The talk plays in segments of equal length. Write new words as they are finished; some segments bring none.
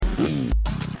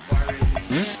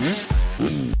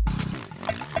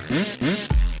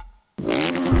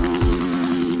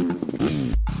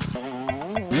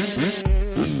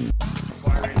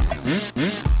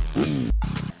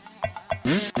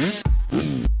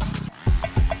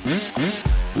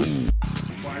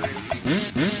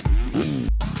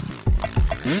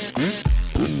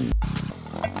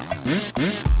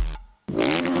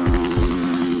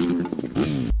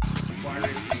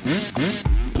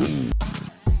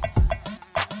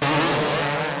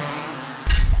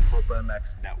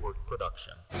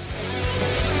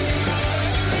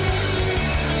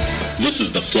This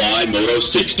is the Fly Moto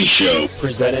 60 Show,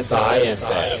 presented by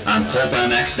NFAB on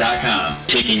PulpMX.com,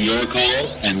 taking your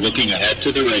calls and looking ahead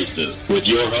to the races with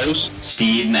your host,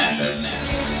 Steve Matthes.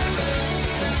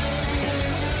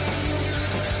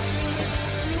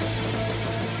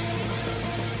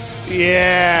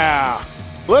 Yeah,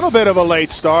 a little bit of a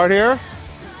late start here.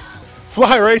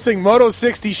 Fly Racing Moto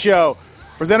 60 Show,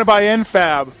 presented by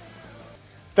NFAB.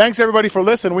 Thanks, everybody, for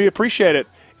listening. We appreciate it.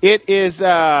 It is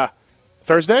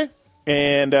Thursday,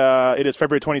 and it is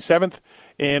February 27th,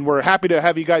 and we're happy to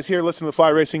have you guys here listening to the Fly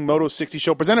Racing Moto 60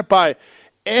 Show, presented by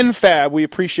NFAB. We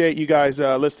appreciate you guys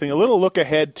listening. A little look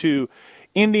ahead to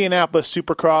Indianapolis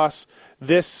Supercross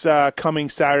this coming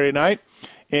Saturday night,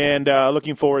 and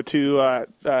looking forward to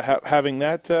having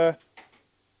that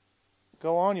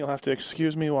go on. You'll have to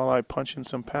excuse me while I punch in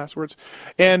some passwords.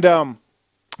 And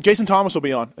Jason Thomas will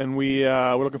be on, and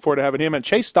we're looking forward to having him. And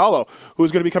Chase Stallo, who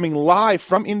is going to be coming live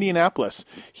from Indianapolis.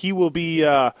 He will be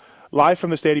live from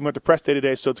the stadium at the press day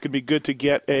today, so it's going to be good to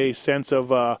get a sense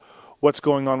of what's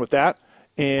going on with that.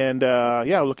 And,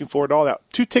 looking forward to all that.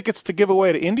 2 tickets to give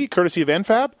away to Indy, courtesy of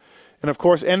NFAB. And, of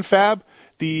course, NFAB,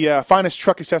 the finest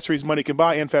truck accessories money can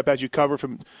buy. NFAB has you covered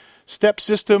from step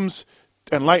systems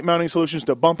and light mounting solutions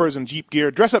to bumpers and Jeep gear.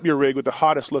 Dress up your rig with the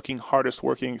hottest looking, hardest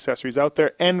working accessories out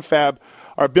there. NFAB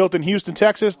are built in Houston,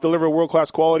 Texas, deliver world-class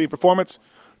quality and performance.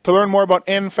 To learn more about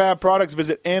NFAB products,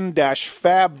 visit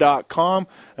n-fab.com.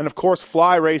 And, of course,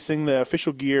 Fly Racing, the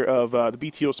official gear of the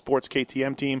BTO Sports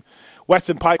KTM team.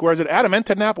 Weston Pike wears it. Adam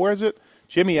Entenap wears it.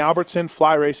 Jimmy Albertson,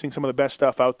 Fly Racing, some of the best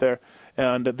stuff out there.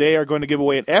 And they are going to give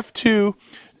away an F2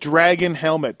 Dragon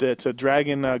helmet. It's a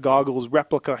Dragon goggles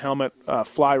replica helmet,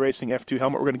 Fly Racing F2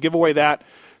 helmet. We're going to give away that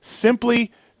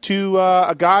simply to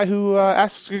a guy who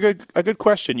asks a good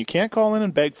question. You can't call in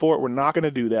and beg for it. We're not going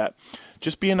to do that.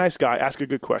 Just be a nice guy. Ask a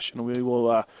good question. We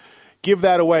will give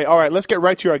that away. All right, let's get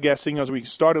right to our guessing as we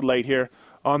started late here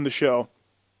on the show.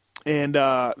 And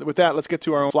with that, let's get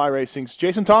to our own Fly Racings.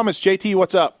 Jason Thomas, JT,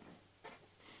 what's up?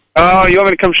 You want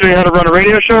me to come show you how to run a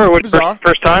radio show, or what?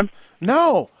 First time?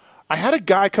 No. I had a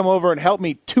guy come over and help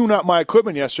me tune up my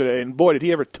equipment yesterday, and boy, did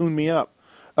he ever tune me up.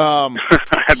 I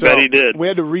bet he did. We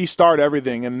had to restart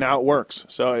everything, and now it works.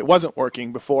 So it wasn't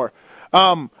working before.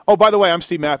 By the way, I'm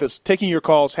Steve Matthes, taking your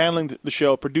calls, handling the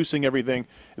show, producing everything.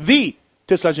 The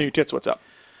Tits Legend Your Tits, what's up?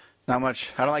 Not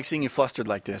much. I don't like seeing you flustered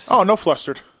like this. Oh, no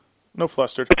flustered. No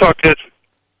flustered. I talk tits.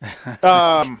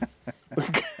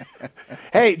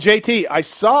 Hey, JT, I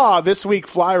saw this week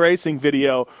Fly Racing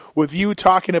video with you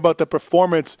talking about the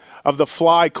performance of the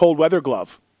Fly cold weather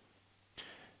glove.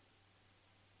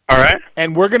 All right.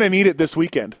 And we're going to need it this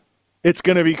weekend. It's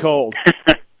going to be cold.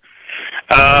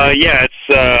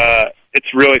 It's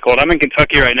really cold. I'm in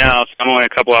Kentucky right now, so I'm only a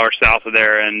couple hours south of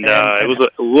there, and it was a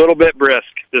little bit brisk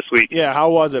this week. Yeah,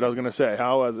 how was it? I was going to say,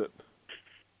 how was it?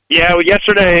 Yeah, well,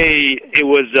 yesterday it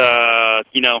was,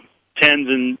 tens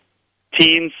and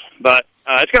teens, but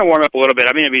it's going to warm up a little bit.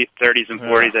 I mean, it'll be 30s and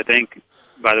 40s, I think,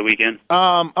 by the weekend.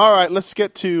 All right, let's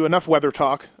get to enough weather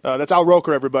talk. That's Al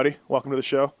Roker, everybody. Welcome to the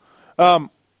show.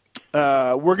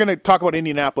 We're going to talk about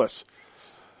Indianapolis.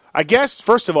 I guess,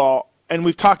 first of all, and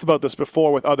we've talked about this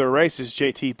before with other races,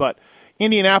 JT, but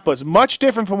Indianapolis, much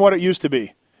different from what it used to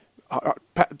be.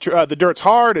 The dirt's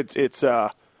hard. It's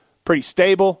pretty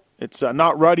stable. It's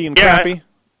not ruddy and crappy.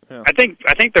 Yeah. I think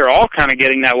they're all kind of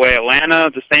getting that way. Atlanta,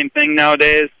 the same thing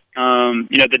nowadays.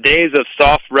 The days of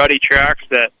soft, ruddy tracks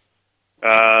that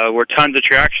were tons of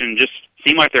traction just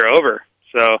seem like they're over.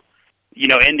 So,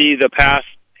 Indy the past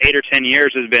 8 or 10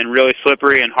 years has been really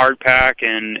slippery and hard pack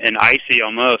and icy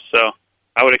almost. So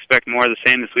I would expect more of the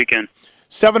same this weekend.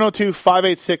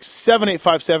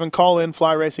 702-586-7857. Call in,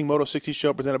 Fly Racing Moto 60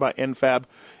 Show, presented by NFAB.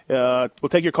 We'll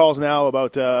take your calls now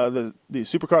about the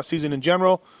Supercross season in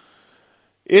general.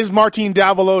 Is Martin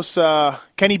Davalos,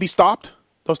 can he be stopped?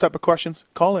 Those type of questions.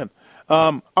 Call in.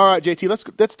 All right, JT,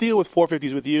 let's deal with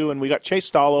 450s with you. And we got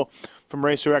Chase Stallo from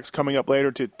Racer X coming up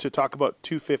later to talk about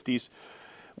 250s.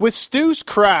 With Stu's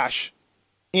crash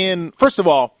first of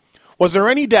all, was there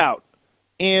any doubt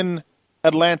in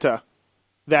Atlanta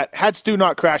that had Stu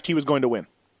not crashed, he was going to win?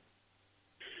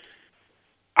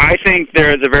 I think there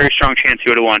is a very strong chance he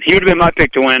would have won. He would have been my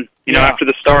pick to win. You know, after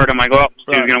the start, I'm like, well,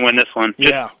 Stu's going to win this one.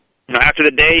 Just, you know, after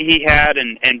the day he had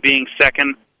and being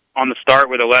second on the start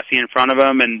with Alessi in front of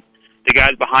him, and the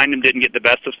guys behind him didn't get the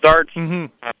best of starts. You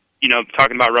know,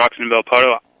 talking about Roxon and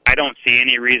Villopoto, I don't see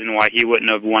any reason why he wouldn't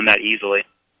have won that easily.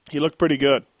 He looked pretty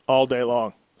good all day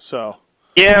long. So.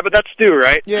 Yeah, but that's Stu,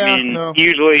 right? Yeah, I mean, he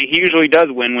usually does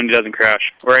win when he doesn't crash,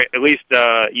 or at least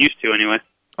used to anyway.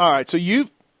 All right, so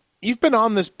you've been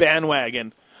on this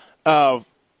bandwagon of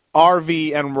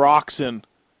RV and Roxon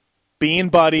being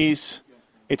buddies.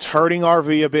 It's hurting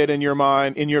RV a bit in your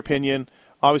mind, in your opinion.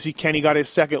 Obviously, Kenny got his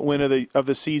second win of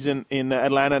the season in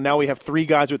Atlanta. Now we have 3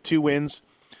 guys with 2 wins,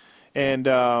 and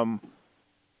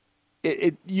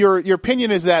your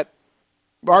opinion is that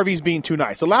RV's being too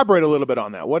nice. Elaborate a little bit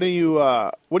on that. What do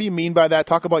you mean by that?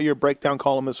 Talk about your breakdown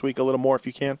column this week a little more if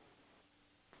you can.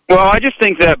 Well, I just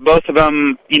think that both of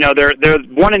them, you know, they're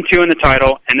 1 and 2 in the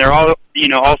title, and they're all, you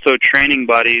know, also training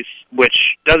buddies, which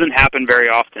doesn't happen very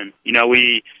often. You know,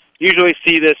 we usually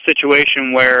see this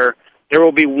situation where there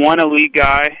will be one elite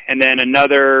guy and then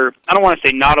another, I don't want to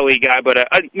say not elite guy, but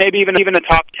maybe even a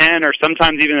top 10 or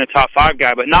sometimes even a top 5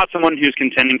 guy, but not someone who's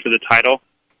contending for the title,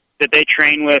 that they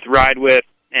train with, ride with,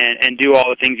 and do all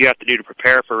the things you have to do to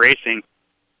prepare for racing.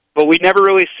 But we never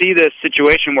really see this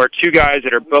situation where 2 guys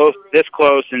that are both this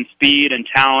close in speed and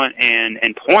talent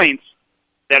and points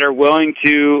that are willing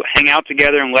to hang out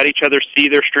together and let each other see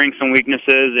their strengths and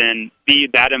weaknesses and be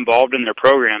that involved in their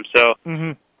program. So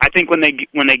I think when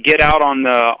they get out on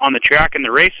the track in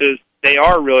the races, they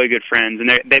are really good friends, and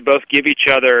they both give each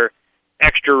other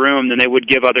extra room than they would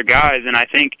give other guys. And I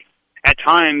think at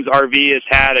times RV has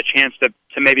had a chance to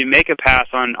maybe make a pass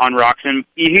on Roxon.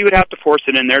 He would have to force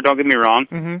it in there, don't get me wrong.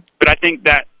 But I think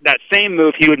that same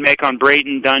move he would make on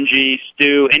Brayton, Dungey,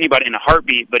 Stu, anybody in a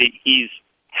heartbeat, but he's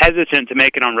hesitant to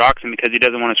make it on Roxon because he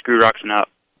doesn't want to screw Roxon up.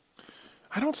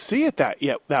 I don't see it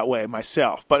that way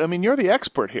myself. But, I mean, you're the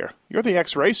expert here. You're the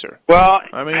ex-racer. Well,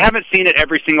 I haven't seen it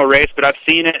every single race, but I've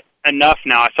seen it enough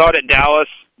now. I saw it at Dallas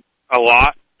a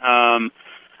lot.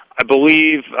 I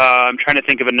believe, I'm trying to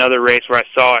think of another race where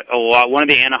I saw it a lot. One of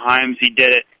the Anaheims, he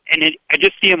did it. And I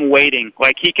just see him waiting.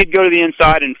 Like, he could go to the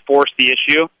inside and force the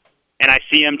issue, and I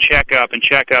see him check up. And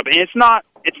it's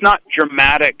not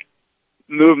dramatic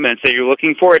movements that you're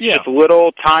looking for. It's just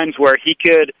little times where he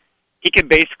could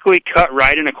basically cut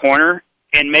right in a corner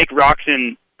and make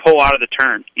Roxon pull out of the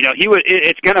turn. You know,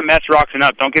 it's going to mess Roxon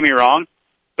up, don't get me wrong,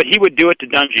 but he would do it to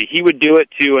Dungey. He would do it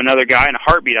to another guy in a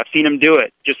heartbeat. I've seen him do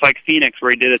it, just like Phoenix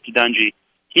where he did it to Dungey.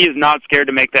 He is not scared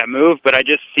to make that move, but I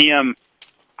just see him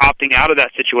opting out of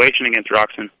that situation against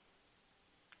Roxon.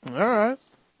 All right.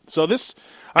 So this...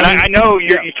 I know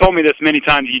you told me this many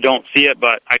times you don't see it,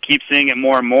 but I keep seeing it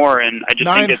more and more, and I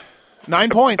just think it's 9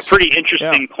 points. A pretty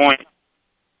interesting point.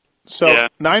 So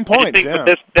 9 points. I think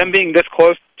with them being this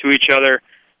close to each other,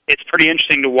 it's pretty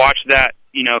interesting to watch that.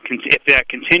 You know, if that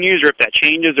continues or if that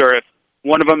changes, or if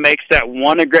one of them makes that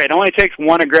one it only takes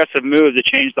one aggressive move to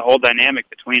change the whole dynamic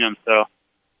between them. So.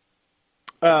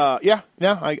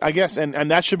 I guess,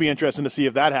 and that should be interesting to see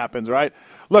if that happens, right?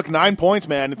 Look, 9 points,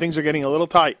 man, and things are getting a little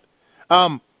tight.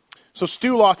 So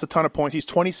Stu lost a ton of points. He's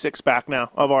 26 back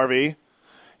now of RV,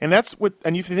 and if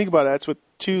you think about it, that's with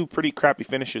 2 pretty crappy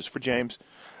finishes for James.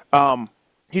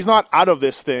 He's not out of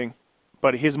this thing,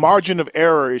 but his margin of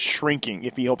error is shrinking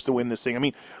if he hopes to win this thing. I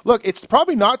mean, look, it's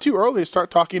probably not too early to start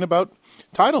talking about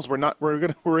titles.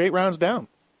 We're 8 rounds down.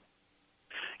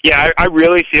 Yeah, I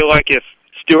really feel like if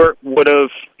Stewart would have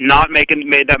not made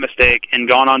that mistake and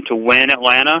gone on to win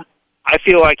Atlanta, I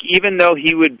feel like even though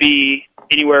he would be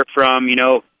anywhere from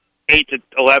 8 to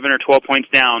 11 or 12 points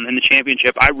down in the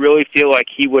championship, I really feel like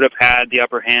he would have had the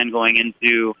upper hand going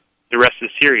into the rest of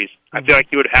the series. I feel like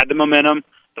he would have had the momentum,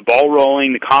 the ball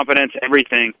rolling, the confidence,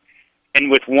 everything. And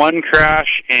with one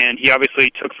crash, and he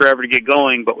obviously took forever to get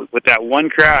going, but with that one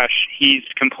crash, he's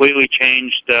completely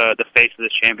changed the face of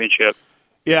this championship.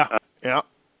 Yeah.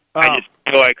 I just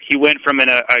feel like he went from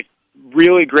a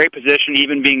really great position,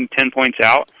 even being 10 points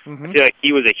out. I feel like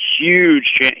he was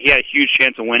he had a huge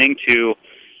chance of winning to,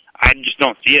 I just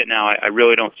don't see it now. I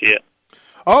really don't see it.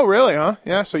 Oh, really, huh?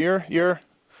 Yeah, so you're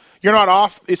not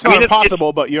off. It's not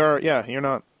impossible, but you're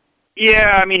not.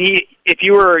 Yeah, I mean, if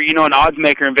you were, an odds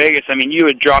maker in Vegas, I mean, you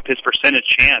would drop his percentage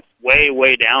chance way,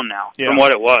 way down now from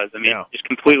what it was. I mean, just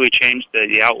completely changed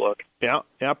the outlook.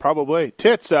 Yeah, probably.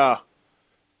 Tits, what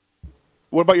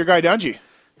about your guy Dungey?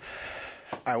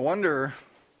 I wonder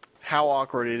how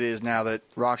awkward it is now that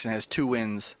Roxon has 2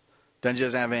 wins. Dungey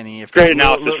doesn't have any. If Great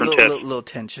analysis from Tits. Little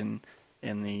tension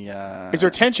in the... Is there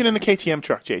tension in the KTM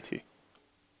truck, JT?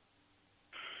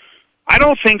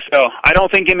 don't think so. I don't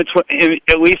think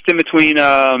at least in between,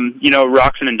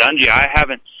 Roczen and Dungey, I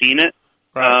haven't seen it.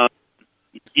 Right.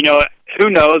 Who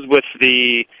knows with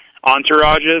the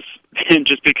entourages,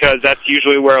 just because that's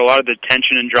usually where a lot of the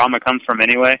tension and drama comes from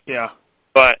anyway. Yeah.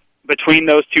 But between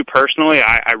those two personally,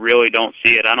 I really don't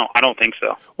see it. I don't think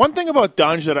so. One thing about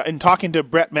Dunge that in talking to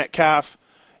Brett Metcalf,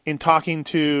 in talking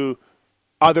to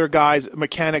other guys,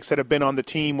 mechanics that have been on the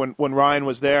team when Ryan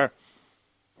was there,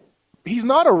 he's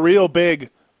not a real big,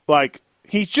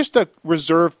 he's just a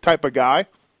reserved type of guy.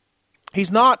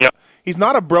 He's not He's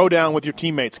not a bro down with your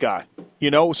teammates guy,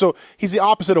 So he's the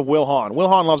opposite of Will Hahn. Will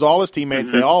Hahn loves all his teammates.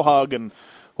 Mm-hmm. They all hug, and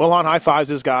Will Hahn high-fives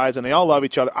his guys, and they all love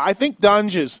each other. I think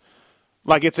Dunge is,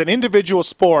 it's an individual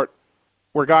sport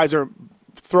where guys are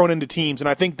thrown into teams, and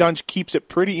I think Dunge keeps it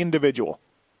pretty individual.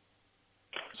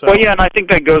 So. Well, yeah, and I think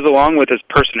that goes along with his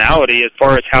personality as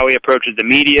far as how he approaches the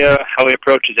media, how he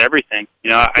approaches everything.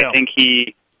 I think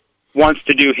he wants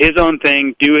to do his own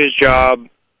thing, do his job,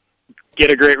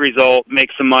 get a great result, make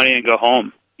some money, and go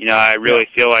home. I really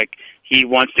feel like he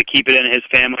wants to keep it in his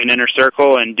family and inner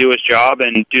circle and do his job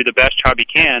and do the best job he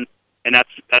can, and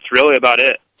that's really about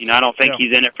it. I don't think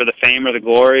he's in it for the fame or the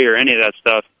glory or any of that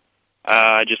stuff.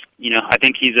 I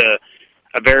think he's a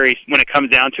very, when it comes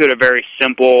down to it, a very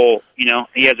simple,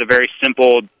 he has a very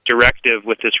simple directive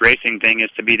with this racing thing is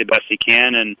to be the best he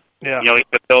can, and he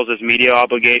fulfills his media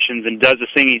obligations and does the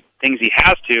things he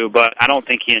has to, but I don't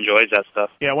think he enjoys that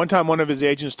stuff. Yeah, one time one of his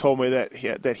agents told me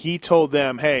that he told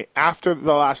them, hey, after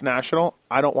the last National,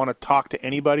 I don't want to talk to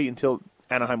anybody until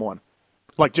Anaheim won.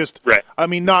 Right. I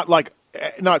mean, not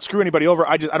screw anybody over,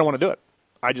 I don't want to do it.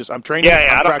 I'm training.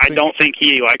 Yeah, I don't think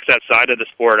he likes that side of the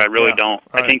sport. I really don't.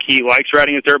 Right. I think he likes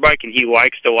riding his dirt bike, and he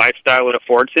likes the lifestyle it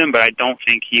affords him, but I don't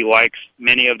think he likes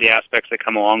many of the aspects that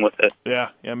come along with it. Yeah,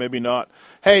 maybe not.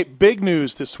 Hey, big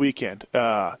news this weekend.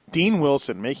 Dean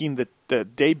Wilson making the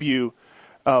debut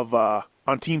of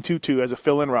on Team 2-2 as a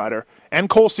fill-in rider, and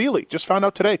Cole Seeley. Just found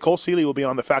out today, Cole Seeley will be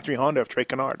on the factory Honda of Trey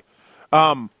Kennard.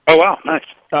 Oh, wow, nice.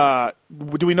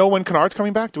 Do we know when Kennard's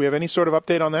coming back? Do we have any sort of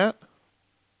update on that?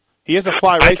 He is a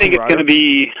fly racing rider. I think it's going to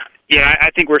be, I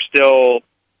think we're still,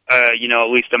 at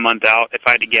least a month out, if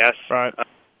I had to guess. Right.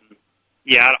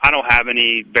 I don't have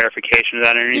any verification of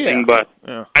that or anything, but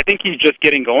I think he's just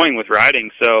getting going with riding,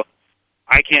 so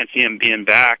I can't see him being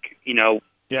back. It's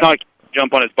not like he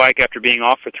jump on his bike after being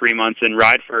off for 3 months and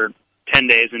ride for 10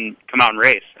 days and come out and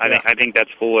race. I think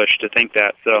that's foolish to think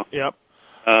that. So,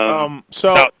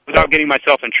 without getting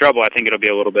myself in trouble, I think it'll be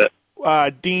a little bit.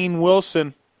 Dean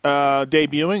Wilson.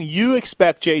 Debuting, you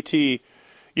expect JT,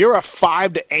 you're a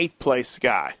 5 to 8th place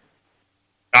guy.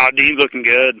 Oh, Dean's looking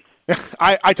good.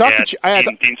 I talked to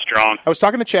Dean's strong. I was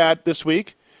talking to Chad this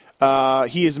week.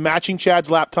 He is matching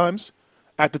Chad's lap times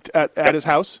at his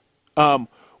house,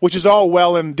 which is all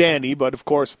well and dandy, but of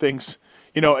course things,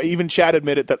 even Chad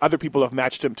admitted that other people have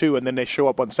matched him too, and then they show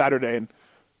up on Saturday and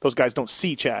those guys don't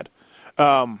see Chad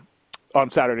on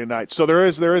Saturday night. So there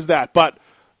is that, but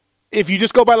if you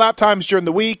just go by lap times during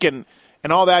the week and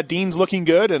all that, Dean's looking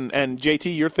good, and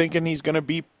JT, you're thinking he's going to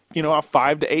be, a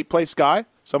 5 to 8 place guy,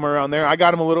 somewhere around there. I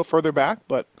got him a little further back,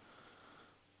 but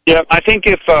yeah, I think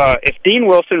if Dean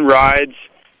Wilson rides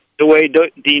the way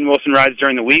Dean Wilson rides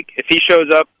during the week, if he shows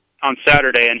up on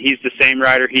Saturday and he's the same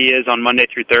rider he is on Monday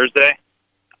through Thursday,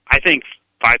 I think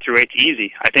 5 through 8's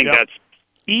easy. I think that's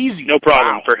easy, no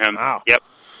problem for him. Wow. Yep.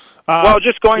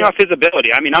 Just going off his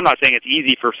ability. I mean, I'm not saying it's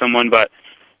easy for someone, but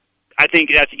I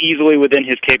think that's easily within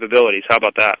his capabilities. How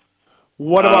about that?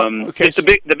 What about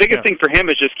the biggest thing for him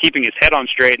is just keeping his head on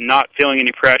straight and not feeling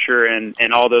any pressure and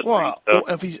all those things. So.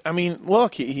 If he's,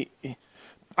 look,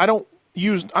 I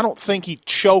don't think he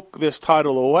choked this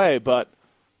title away, but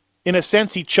in a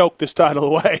sense, he choked this title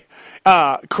away.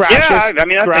 Crashes. Yeah, I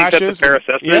think that's a fair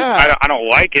assessment. Yeah. I don't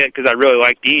like it because I really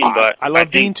like Dean, but I love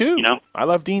Dean too. I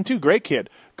love Dean too. Great kid,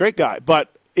 great guy.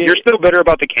 But you're still bitter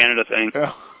about the Canada thing.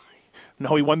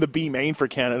 No, he won the B main for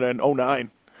Canada in 2009.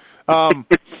 Arm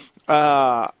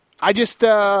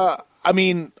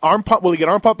pump. Will he get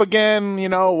arm pump again?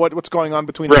 What's going on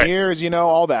between the ears?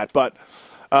 All that. But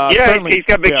he's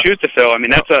got big shoes to fill. I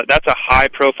mean, that's a high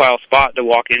profile spot to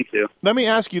walk into. Let me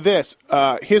ask you this: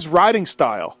 his riding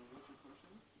style,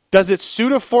 does it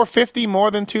suit a 450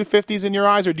 more than 250s in your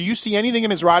eyes, or do you see anything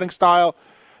in his riding style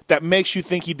that makes you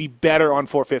think he'd be better on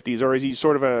 450s, or is he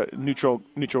sort of a neutral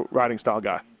riding style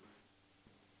guy?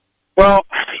 Well,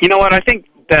 you know what? I think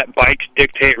that bikes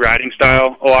dictate riding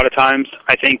style a lot of times.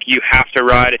 I think you have to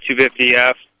ride a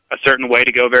 250F a certain way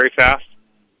to go very fast,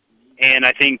 and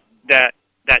I think that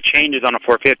changes on a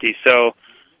 450. So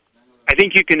I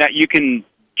think you can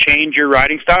change your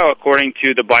riding style according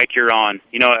to the bike you're on.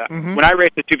 You know, when I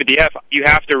race the 250F, you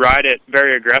have to ride it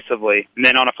very aggressively, and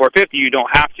then on a 450, you don't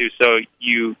have to. So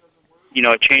you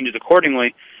know, it changes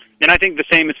accordingly. And I think the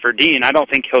same is for Dean. I don't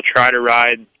think he'll try to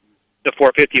ride the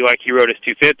 450 like he rode his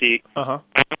 250. I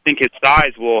think his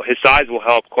size will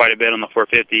help quite a bit on the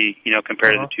 450, you know,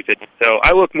 compared to the 250. So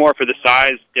I look more for the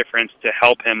size difference to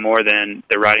help him more than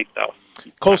the riding style.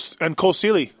 Cole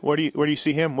Seeley, where do you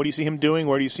see him? What do you see him doing?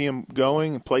 Where do you see him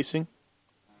going and placing?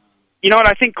 You know what?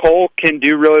 I think Cole can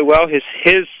do really well. His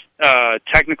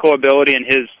technical ability and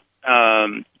his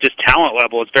just talent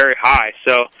level is very high.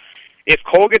 So if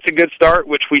Cole gets a good start,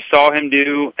 which we saw him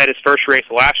do at his first race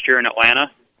last year in Atlanta,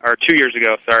 or 2 years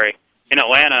ago, in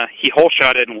Atlanta, he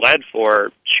hole-shotted and led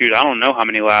for, I don't know how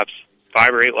many laps, 5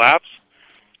 or 8 laps.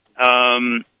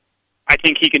 I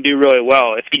think he can do really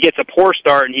well. If he gets a poor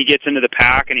start and he gets into the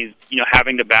pack and he's, you know,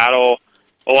 having to battle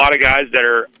a lot of guys that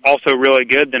are also really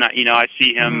good, then, you know, I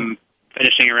see him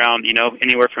finishing around, you know,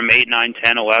 anywhere from 8, 9,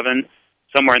 10, 11,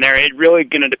 somewhere in there. It's really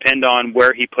going to depend on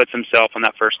where he puts himself on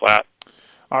that first lap.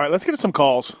 All right, let's get to some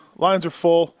calls. Lines are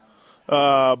full.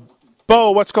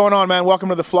 Bo, what's going on, man? Welcome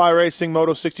to the Fly Racing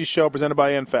Moto 60 show presented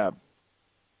by NFAB.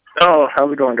 Oh,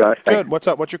 how's it going, guys? Good. What's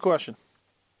up? What's your question?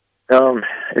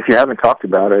 If you haven't talked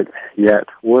about it yet,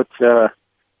 what's the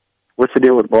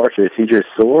deal with Barsha? Is he just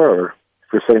sore or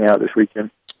for sitting out this weekend?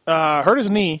 Hurt his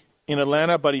knee in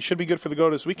Atlanta, but he should be good for the go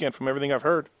this weekend from everything I've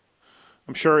heard.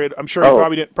 I'm sure he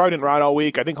probably didn't ride all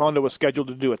week. I think Honda was scheduled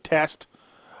to do a test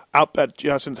out at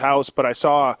Justin's house, but I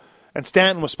saw, and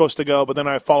Stanton was supposed to go, but then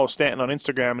I follow Stanton on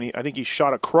Instagram, and I think he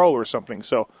shot a crow or something,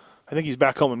 so I think he's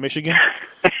back home in Michigan.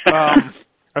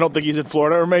 I don't think he's in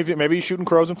Florida, or maybe he's shooting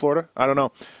crows in Florida. I don't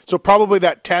know. So probably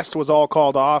that test was all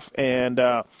called off, and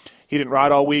he didn't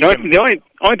ride all week. The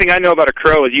only thing I know about a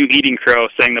crow is you eating crow,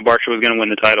 saying that Barsha was going to win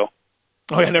the title.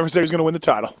 Oh, yeah, I never said he was going to win the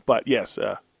title, but yes,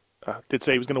 did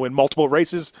say he was going to win multiple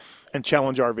races and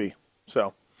challenge RV.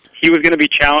 So he was going to be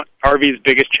RV's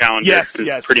biggest challenger. Yes.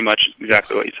 Pretty much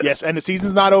exactly what you said. Yes, and the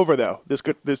season's not over though. This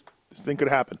thing could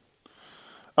happen.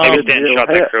 I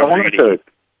wanted to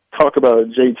talk about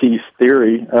JT's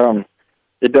theory.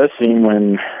 It does seem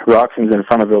when Roxon's in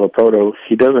front of Villapoto,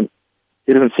 he doesn't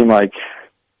seem like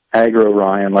aggro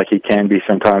Ryan like he can be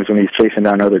sometimes when he's chasing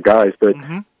down other guys. But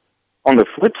on the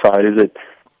flip side, is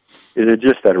it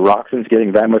just that Roxon's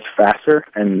getting that much faster?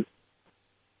 And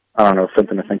I don't know,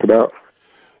 something to think about.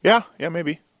 Yeah,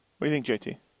 maybe. What do you think,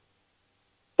 JT?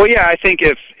 Well, yeah, I think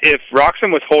if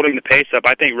Roxon was holding the pace up,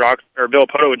 I think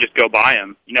Villapoto would just go by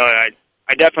him. You know, I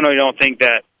definitely don't think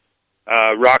that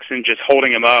Roxon just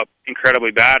holding him up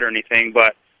incredibly bad or anything,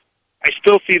 but I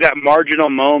still see that marginal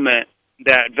moment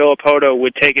that Villapoto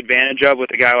would take advantage of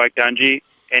with a guy like Dungey,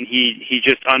 and he's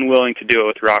just unwilling to do it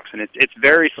with Roxon. It's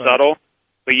very subtle,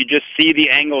 but you just see the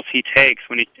angles he takes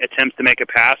when he attempts to make a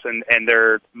pass, and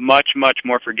they're much, much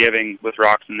more forgiving with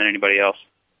Roxon than anybody else.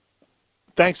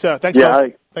 Thanks, Bo. Thanks,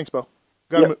 Bo.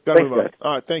 Got to move on.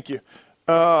 All right, thank you.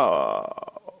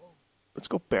 Let's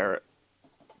go Barrett.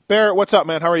 Barrett, what's up,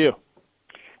 man? How are you?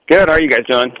 Good. How are you guys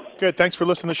doing? Good. Thanks for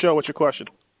listening to the show. What's your question?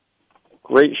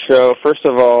 Great show. First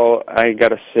of all, I got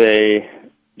to say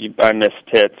I missed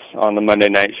Tits on the Monday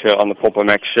night show, on the Pulp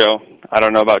MX show. I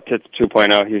don't know about Tits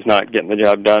 2.0. He's not getting the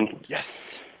job done.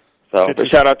 Yes. So, but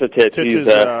shout out to Tits.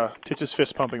 Tits is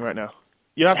fist pumping right now.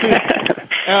 You have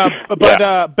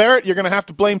to, Barrett, you're going to have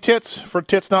to blame Tits for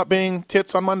Tits not being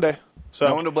Tits on Monday. So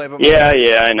no one to blame but myself.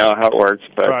 I know how it works,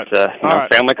 but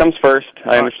right. Family comes first.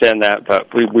 I understand that, but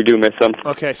we do miss them.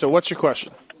 Okay, so what's your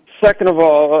question? Second of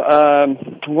all,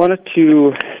 wanted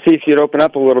to see if you'd open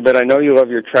up a little bit. I know you love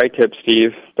your tri-tip,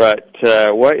 Steve, but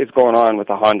what is going on with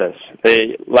the Hondas?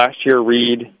 Last year,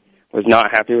 Reed was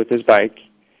not happy with his bike,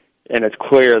 and it's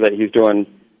clear that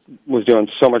was doing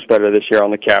so much better this year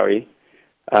on the Cowie.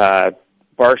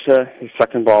 Barsha, he's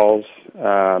sucking balls.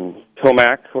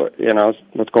 Tomac,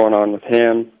 what's going on with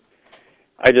him?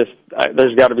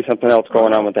 There's got to be something else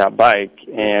going on with that bike,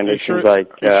 and it seems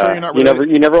like you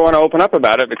never want to open up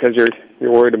about it because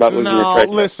you're worried about losing your tri-tip.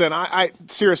 No, listen, I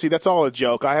seriously, that's all a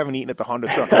joke. I haven't eaten at the Honda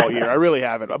truck all year. I really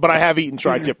haven't, but I have eaten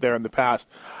tri-tip there in the past.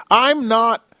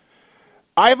 I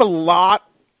have a lot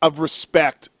of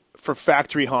respect for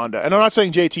factory Honda, and I'm not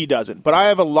saying JT doesn't, but I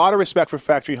have a lot of respect for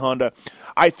factory Honda.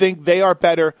 I think they are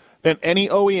better than any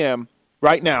OEM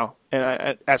right now,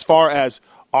 and as far as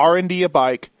R&D a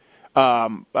bike,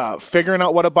 figuring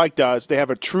out what a bike does. They have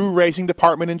a true racing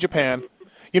department in Japan.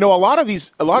 You know, a lot of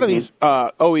these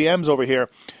OEMs over here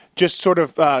just sort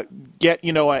of get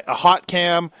a hot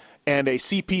cam and a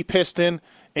CP piston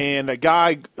and a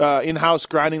guy in-house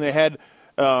grinding the head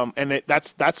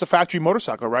That's a factory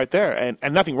motorcycle right there,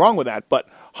 and nothing wrong with that. But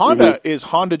Honda is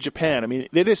Honda Japan. I mean,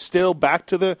 it is still back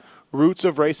to the roots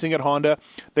of racing at Honda.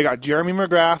 They got Jeremy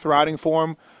McGrath riding for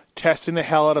them, testing the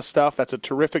hell out of stuff. That's a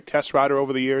terrific test rider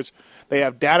over the years. They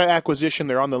have data acquisition.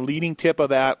 They're on the leading tip of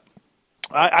that.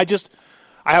 I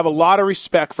have a lot of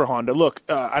respect for Honda. Look,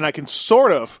 and I can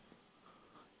sort of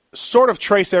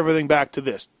trace everything back to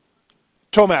this.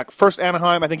 Tomac, first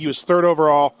Anaheim, I think he was third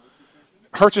overall,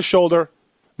 hurts his shoulder,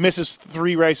 misses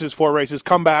 4 races,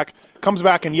 comes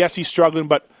back, and yes, he's struggling,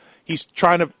 but he's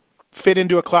trying to fit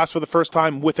into a class for the first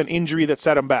time with an injury that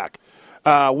set him back.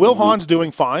 Will Hahn's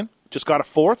doing fine, just got a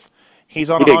 4th. He's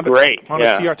on a Honda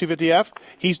CR250F.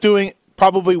 He's doing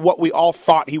probably what we all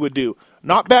thought he would do.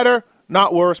 Not better,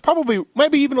 not worse, probably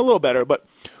maybe even a little better, but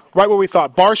right where we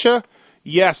thought. Barsha,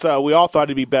 yes, we all thought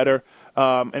he'd be better,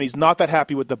 and he's not that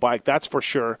happy with the bike, that's for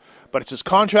sure. But it's his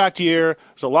contract year.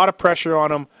 There's a lot of pressure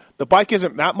on him. The bike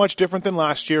isn't that much different than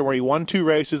last year where he won 2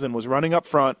 races and was running up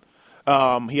front.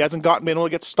 He hasn't been able to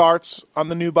get starts on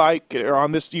the new bike or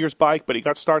on this year's bike, but he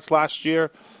got starts last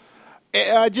year.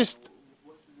 And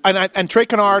Trey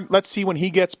Canard, let's see when he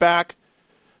gets back.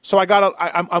 So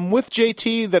I'm with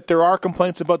JT that there are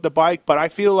complaints about the bike, but I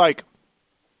feel like,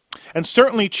 and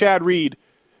certainly Chad Reed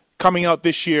coming out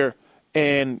this year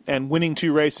and winning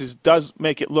 2 races does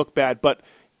make it look bad. But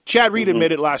Chad Reed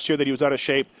admitted last year that he was out of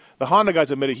shape. The Honda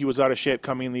guys admitted he was out of shape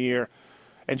coming in the year.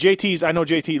 And I know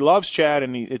JT loves Chad,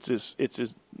 and it's his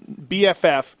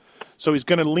BFF, so he's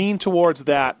going to lean towards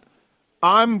that.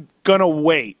 I'm going to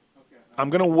wait. I'm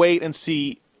going to wait and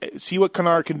see what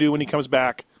Canard can do when he comes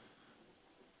back.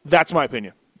 That's my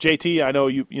opinion. JT, I know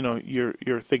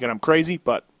you're thinking I'm crazy,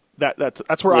 but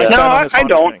that's where I stand on this. No, I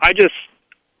don't. Thing.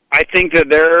 I think that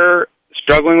they're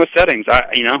struggling with settings.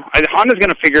 Honda's going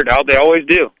to figure it out. They always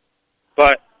do,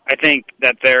 but I think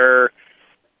that they're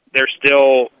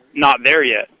still not there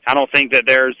yet. I don't think that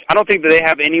they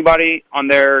have anybody on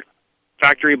their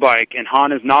factory bike, and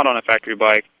Honda's not on a factory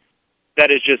bike,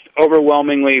 that is just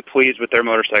overwhelmingly pleased with their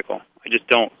motorcycle.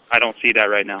 I don't see that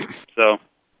right now. So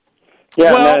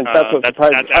yeah,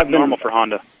 that's abnormal for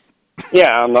Honda.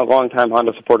 Yeah, I'm a long-time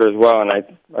Honda supporter as well, and I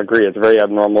agree it's very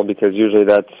abnormal because usually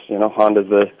that's Honda's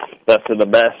the best of the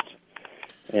best,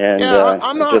 and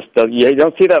I'm not. You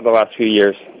don't see that the last few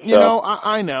years. So.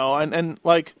 I know, and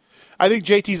like I think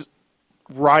JT's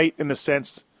right in the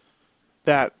sense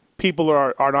that people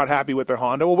are not happy with their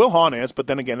Honda. Well, Will Hahn is, but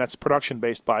then again, that's a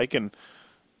production-based bike, and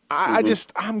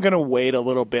I'm going to wait a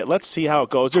little bit. Let's see how it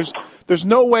goes. There's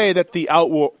no way that the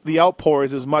outpour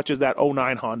is as much as that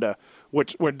 09 Honda,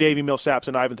 where Davey Millsaps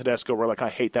and Ivan Tedesco were like, I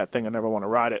hate that thing, I never want to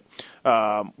ride it.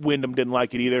 Wyndham didn't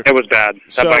like it either. It was bad.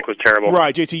 That bike was terrible.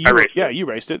 Right, JT, you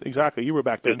raced it. Exactly, you were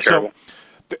back then. It was terrible.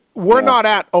 So we're not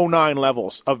at 09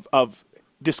 levels of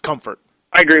discomfort.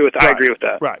 I agree with that. I agree with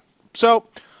that. Right. So,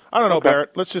 I don't know,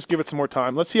 Barrett. Let's just give it some more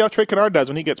time. Let's see how Trey Canard does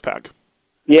when he gets back.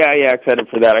 Yeah, excited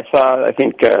for that. I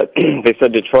think they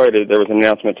said Detroit, there was an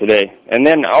announcement today. And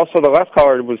then also the last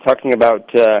caller was talking about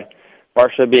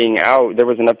Barsha being out. There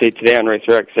was an update today on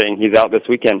Racer X saying he's out this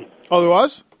weekend. Oh, there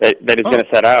was? That he's going to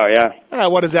set out, yeah.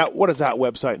 What does that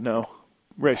website know?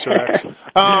 Racer X.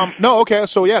 No, okay,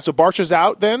 so Barsha's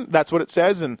out then. That's what it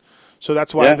says, and so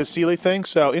that's why the Sealy thing.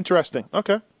 So, interesting.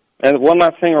 Okay. And one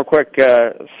last thing real quick,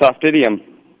 Softidium.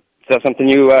 Is that something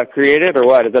you created, or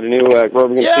what? Is that a new, we're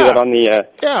going to see that on the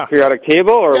periodic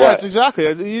table, or what? That's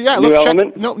exactly. New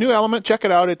element? New element. Check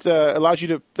it out. It allows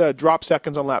you to drop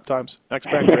seconds on lap times.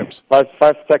 X-Brand grips. 5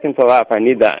 seconds a lap. I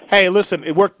need that. Hey, listen,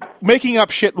 making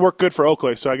up shit worked good for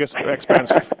Oakley, so I guess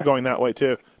X-Brand's going that way,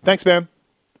 too. Thanks, man.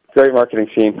 Great marketing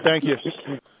team. Thank you.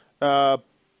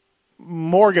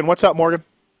 Morgan, what's up, Morgan?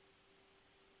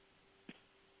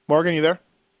 Morgan, you there?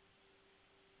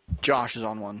 Josh is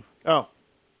on one. Oh.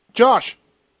 Josh.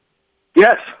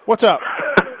 Yes. What's up?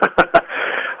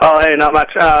 Oh, hey, not much.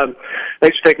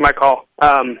 Thanks for taking my call.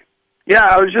 I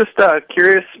was just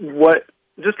curious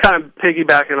just kind of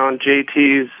piggybacking on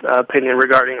JT's opinion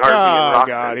regarding RV and Rockford. Oh,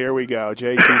 God, here we go.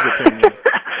 JT's opinion.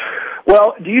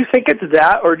 Well, do you think it's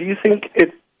that, or do you think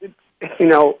it's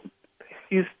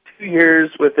he's 2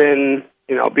 years within,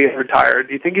 being retired.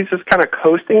 Do you think he's just kind of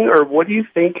coasting, or what do you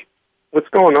think, what's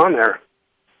going on there?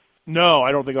 No,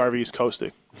 I don't think RV's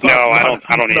coasting. No, I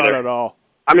don't either. Not at all.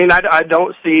 I mean, I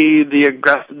don't see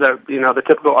the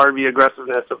typical RV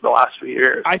aggressiveness of the last few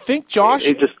years. I think Josh,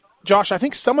 I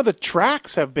think some of the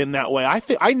tracks have been that way.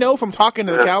 I know from talking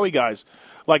to the Cowie guys,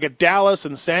 like at Dallas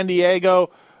and San Diego,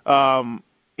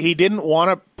 he didn't want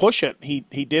to push it. He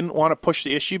didn't want to push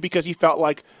the issue because he felt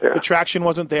like the traction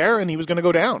wasn't there and he was going to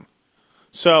go down.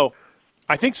 So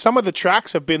I think some of the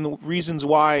tracks have been reasons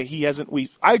why he hasn't.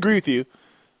 I agree with you.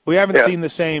 We haven't seen the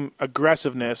same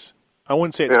aggressiveness. I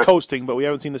wouldn't say it's coasting, but we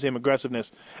haven't seen the same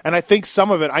aggressiveness. And I think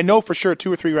some of it, I know for sure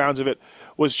 2 or 3 rounds of it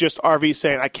was just RV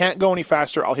saying, I can't go any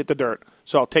faster, I'll hit the dirt.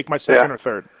 So I'll take my second or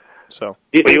third. So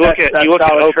you look at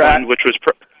Oakland, which was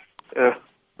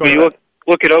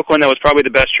look at Oakland, that was probably the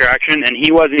best traction, and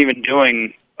he wasn't even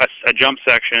doing a jump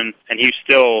section, and he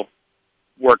still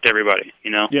worked everybody,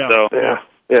 Yeah. So,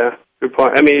 yeah. Good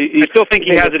point. I mean, I still think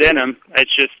he has it in him.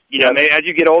 It's just, as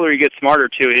you get older, you get smarter,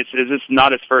 too. It's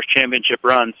not his first championship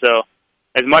run, so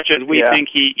as much as we think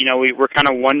we're kind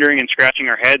of wondering and scratching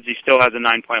our heads, he still has a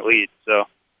 9-point lead, so.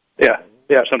 Yeah,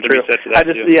 something to be said to that,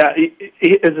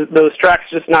 those tracks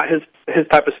just not his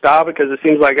type of style, because it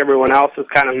seems like everyone else has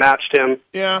kind of matched him.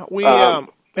 Yeah, he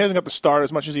hasn't got the start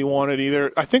as much as he wanted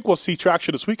either. I think we'll see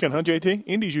traction this weekend, huh, JT?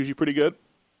 Indy's usually pretty good.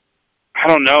 I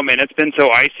don't know, man. It's been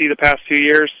so icy the past 2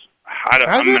 years.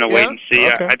 I'm going to wait and see.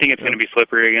 Okay. I think it's going to be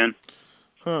slippery again.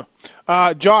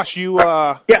 Huh. Josh, you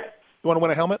want to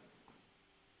win a helmet?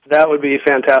 That would be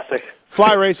fantastic.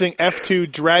 Fly Racing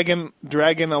F2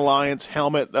 Dragon Alliance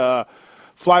helmet.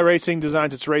 Fly Racing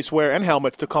designs its racewear and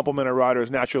helmets to complement a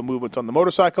rider's natural movements on the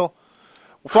motorcycle.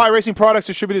 Fly Racing products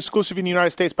distributed exclusively in the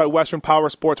United States by Western Power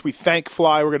Sports. We thank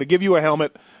Fly. We're going to give you a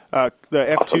helmet. The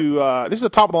F2. This is the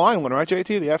top of the line one, right,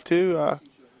 JT? The F2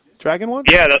 Dragon one.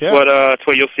 Yeah, that's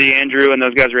what you'll see Andrew and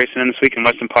those guys racing in this week in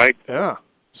Weston Pike. Yeah.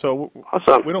 So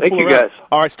awesome. We don't thank fool you, around. guys.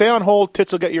 All right, stay on hold.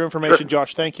 Tits will get your information. Sure.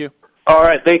 Josh, thank you. All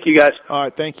right, thank you, guys. All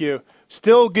right, thank you.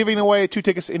 Still giving away 2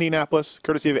 tickets to Indianapolis,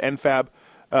 courtesy of NFAB,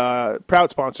 proud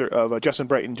sponsor of Justin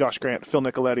Brighton, Josh Grant, Phil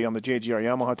Nicoletti on the JGR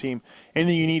Yamaha team.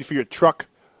 Anything you need for your truck,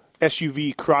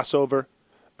 SUV, crossover,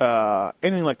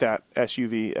 anything like that,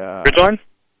 SUV. Ridgeline?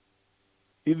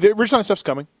 The Ridgeline stuff's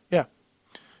coming. Yeah,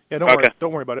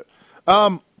 don't worry about it.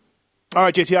 All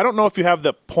right, JT, I don't know if you have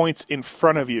the points in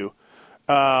front of you.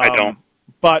 I don't.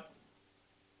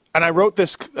 And I wrote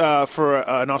this for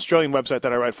an Australian website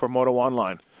that I write for, Moto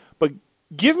Online. But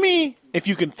give me, if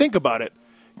you can think about it,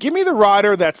 give me the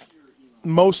rider that's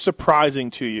most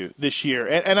surprising to you this year.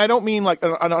 And I don't mean like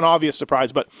an obvious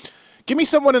surprise, but give me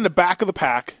someone in the back of the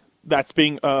pack, that's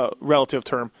being a relative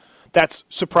term, that's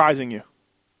surprising you.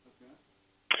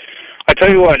 I tell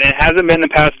you what, it hasn't been the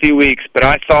past few weeks, but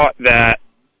I thought that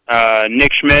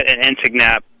Nick Schmidt and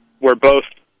Entignap were both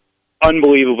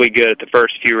unbelievably good at the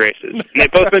first few races. And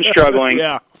they've both been struggling.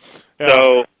 Yeah.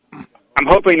 So I'm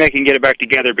hoping they can get it back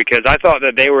together, because I thought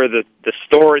that they were the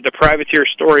privateer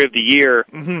story of the year,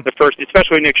 the first,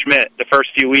 especially Nick Schmidt, the first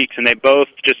few weeks, and they've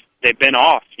been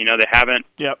off. They haven't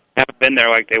been there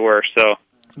like they were. So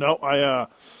no,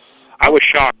 I was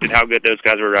shocked at how good those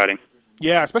guys were riding.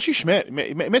 Yeah, especially Schmidt.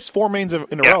 He missed 4 mains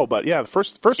in a row, but the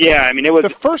first. Yeah, I mean, it was the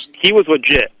first. He was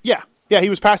legit. Yeah, he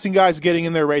was passing guys, getting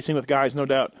in there, racing with guys, no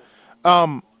doubt.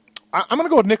 I'm going to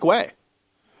go with Nick Way,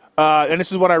 and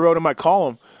this is what I wrote in my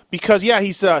column, because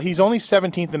he's only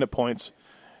 17th in the points.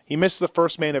 He missed the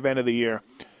first main event of the year,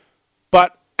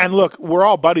 and look, we're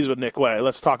all buddies with Nick Way.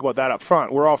 Let's talk about that up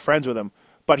front. We're all friends with him,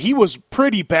 but he was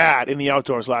pretty bad in the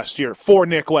outdoors last year for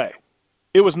Nick Way.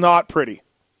 It was not pretty.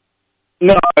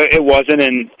 No, it wasn't,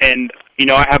 and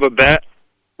I have a bet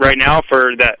right now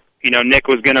for that. Nick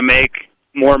was going to make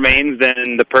more mains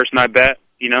than the person I bet.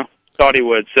 Thought he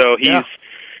would. So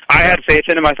I had faith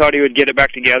in him. I thought he would get it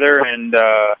back together, and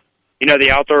the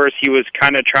outdoors, he was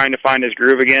kind of trying to find his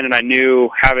groove again. And I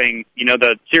knew having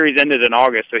the series ended in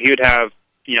August, so he would have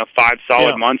 5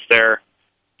 solid months there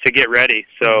to get ready.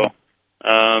 So.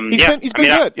 He's been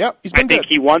good. Yeah, he's been good. I think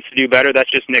he wants to do better.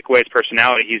 That's just Nick Way's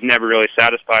personality. He's never really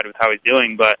satisfied with how he's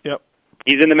doing, but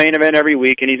he's in the main event every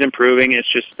week, and he's improving. It's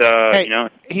just, I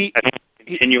think a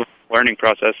continual learning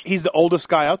process. He's the oldest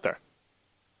guy out there.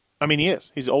 I mean, he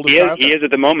is. He's the oldest guy out there. He is at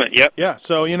the moment, yep. Yeah,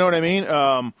 so you know what I mean?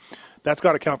 That's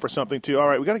got to count for something, too. All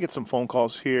right, we got to get some phone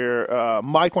calls here.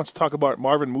 Mike wants to talk about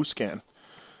Marvin Muscan.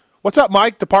 What's up,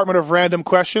 Mike? Department of Random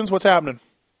Questions. What's happening?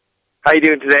 How you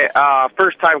doing today?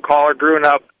 First-time caller. Grew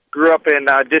up in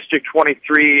District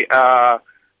 23.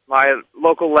 My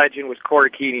local legend was Corey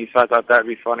Keeney, so I thought that'd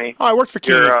be funny. Oh, I worked for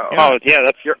Keeney.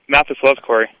 That's your Matthes loves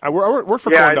Corey. I worked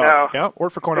for Corn Dog. I know. Yeah,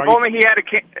 worked for Corn Dog. If only he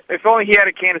had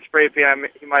a can of spray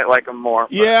paint, he might like him more.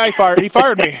 But. Yeah, he fired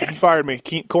me. He fired me.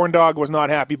 Corn Dog was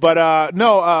not happy. But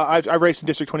I raced in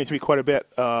District 23 quite a bit,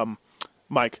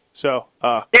 Mike. So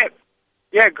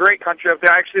Yeah, great country up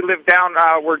there. I actually live down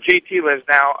where JT lives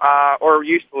now, or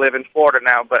used to live in Florida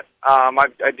now, but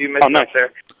I do miss it up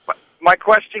there. But my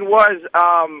question was...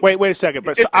 Wait a second.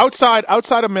 But outside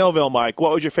of Millville, Mike,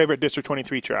 what was your favorite District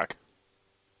 23 track?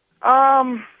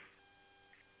 I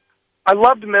I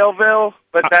loved Millville,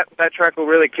 but that track will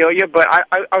really kill you. But I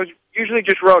was usually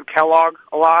just rode Kellogg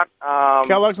a lot.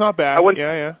 Kellogg's not bad.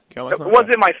 Yeah. Kellogg's not it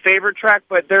wasn't bad. my favorite track,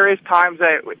 but there is times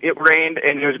that it rained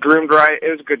and it was groomed right. It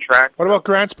was a good track. What about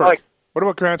Grantsburg? What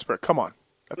about Grantsburg? Come on.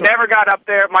 Never got up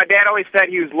there. My dad always said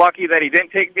he was lucky that he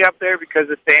didn't take me up there because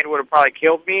the sand would have probably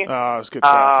killed me. Oh, it was a good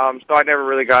track. So I never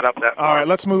really got up that far. All right,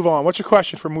 let's move on. What's your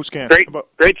question for Muscan?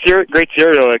 Great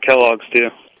cereal at Kellogg's, too.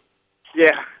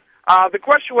 Yeah. The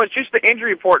question was just the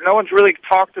injury report. No one's really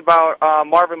talked about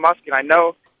Marvin Muskin. I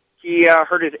know he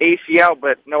hurt his ACL,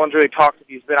 but no one's really talked if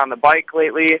he's been on the bike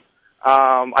lately.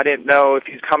 I didn't know if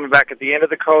he's coming back at the end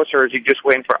of the coast or is he just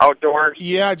waiting for outdoors?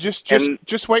 Yeah,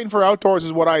 just waiting for outdoors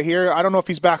is what I hear. I don't know if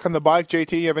he's back on the bike.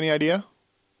 JT, you have any idea?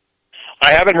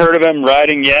 I haven't heard of him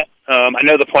riding yet. I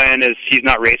know the plan is he's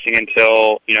not racing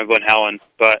until Glen Helen,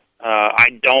 but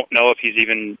I don't know if he's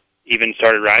even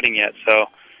started riding yet. So,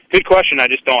 good question. I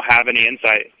just don't have any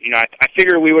insight. I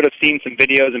figure we would have seen some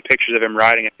videos and pictures of him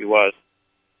riding if he was.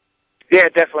 Yeah,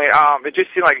 definitely. It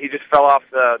just seemed like he just fell off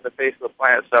the face of the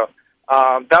planet. So.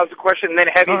 That was the question. And then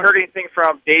have you heard anything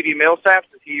from Davey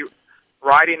Millsaps? Is he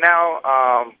riding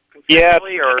now? Yeah,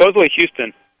 or? Supposedly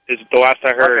Houston is the last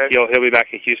I heard. Okay. He'll be back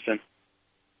in Houston.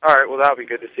 All right, well, that'll be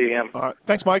good to see him. All right.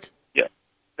 Thanks, Mike. Yeah.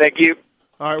 Thank you.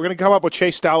 All right, we're going to come up with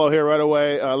Chase Stallo here right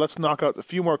away. Let's knock out a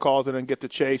few more calls and then get to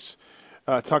Chase.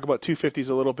 Talk about 250s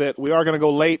a little bit. We are going to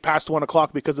go late, past 1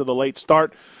 o'clock because of the late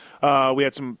start. We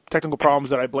had some technical problems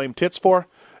that I blame Tits for.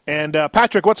 And,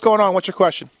 Patrick, what's going on? What's your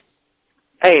question?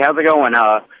 Hey, how's it going?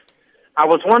 I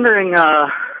was wondering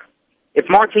if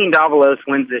Martin Davalos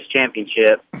wins this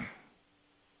championship,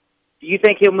 do you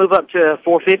think he'll move up to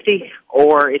 450?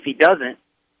 Or if he doesn't,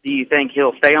 do you think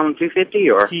he'll stay on 250?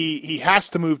 Or He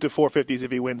has to move to 450s if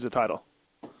he wins the title.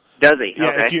 Does he?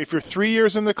 Yeah, okay. if you're 3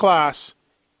 years in the class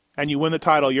and you win the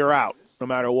title, you're out no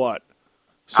matter what.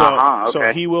 So, okay.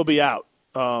 So he will be out.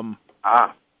 Okay,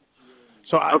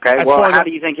 Well, how do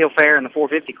you think he'll fare in the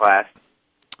 450 class?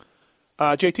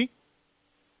 JT?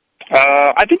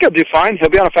 I think he'll do fine.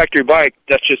 He'll be on a factory bike.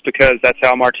 That's just because that's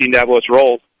how Martin Davalos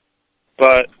rolls.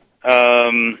 But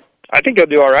I think he'll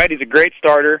do all right. He's a great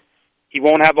starter. He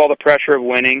won't have all the pressure of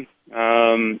winning.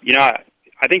 I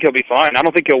think he'll be fine. I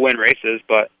don't think he'll win races,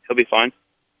 but he'll be fine.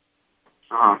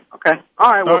 Okay.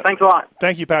 All right, well, thanks a lot.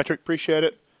 Thank you, Patrick. Appreciate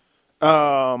it.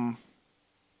 Cody.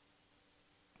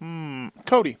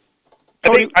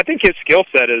 I think his skill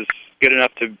set is good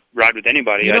enough to ride with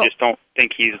anybody. I just don't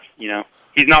think he's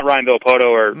not Ryan Villapoto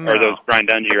or those Brian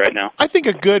Dungey right now. I think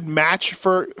a good match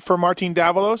for Martin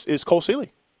Davalos is Cole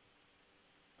Seeley.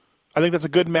 I think that's a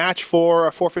good match for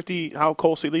a 450. How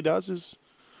Cole Seeley does is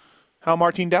how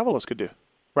Martin Davalos could do.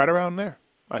 Right around there,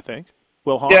 I think.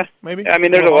 Will Hahn, maybe? I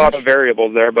mean, there's a lot of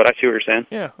variables there, but I see what you're saying.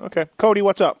 Yeah, okay. Cody,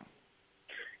 what's up?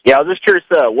 Yeah, I was just curious,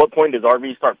 what point does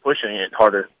RV start pushing it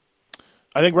harder?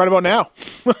 I think right about now.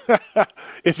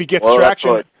 If he gets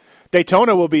traction,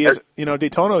 Daytona will be,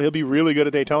 Daytona, he'll be really good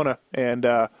at Daytona, and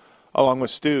along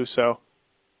with Stu, so.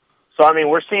 So, I mean,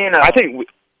 we're seeing,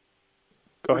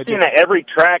 Go ahead, seeing that every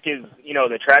track is,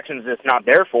 the traction's just not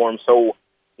there for him, so,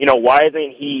 why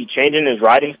isn't he changing his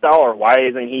riding style, or why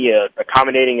isn't he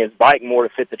accommodating his bike more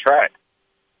to fit the track?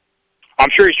 I'm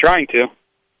sure he's trying to.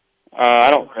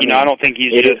 I don't think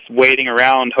he's just waiting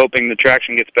around hoping the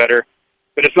traction gets better.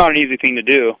 But it's not an easy thing to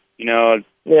do. You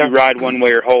ride one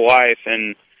way your whole life,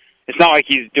 and it's not like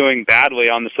he's doing badly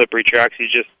on the slippery tracks.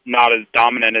 He's just not as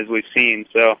dominant as we've seen.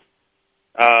 So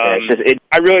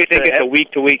I really think it's a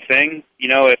week-to-week thing.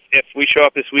 If we show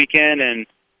up this weekend and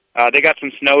they got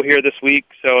some snow here this week,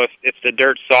 so if the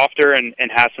dirt's softer and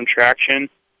has some traction,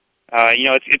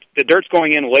 it's the dirt's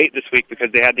going in late this week because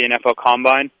they had the NFL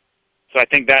Combine. So I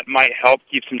think that might help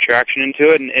keep some traction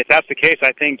into it. And if that's the case,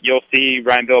 I think you'll see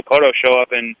Ryan Villapoto show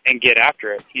up and get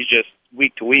after it. He's just,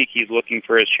 week to week, he's looking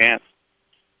for his chance.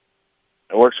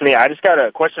 It works for me. I just got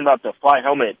a question about the fly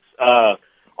helmets.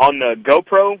 On the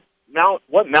GoPro mount,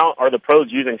 what mount are the pros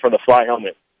using for the fly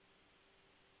helmet?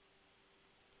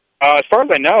 As far as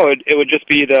I know, it would just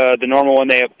be the normal one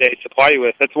they supply you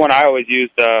with. That's the one I always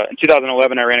used. In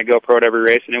 2011, I ran a GoPro at every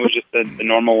race, and it was just the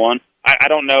normal one. I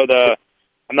don't know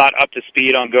I'm not up to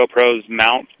speed on GoPro's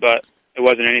mounts, but it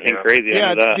wasn't anything crazy.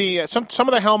 Yeah, I know that. Some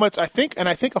of the helmets, I think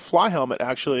a fly helmet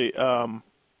actually,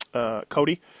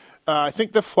 Cody. I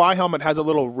think the fly helmet has a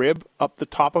little rib up the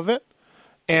top of it,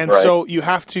 and so you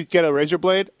have to get a razor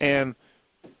blade and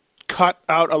cut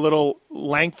out a little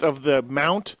length of the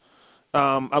mount,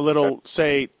 a little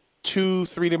say 3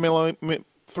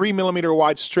 millimeter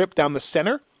wide strip down the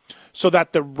center, so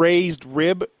that the raised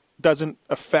rib doesn't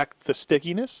affect the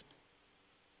stickiness.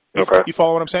 Okay. You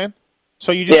follow what I'm saying?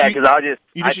 So you just because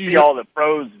I see all the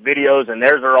pros videos and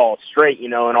theirs are all straight,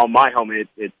 and on my helmet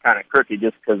it's kind of crooked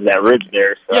just because of that ridge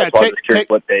there. So that's why I was curious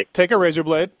what they take a razor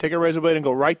blade, and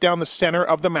go right down the center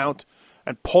of the mount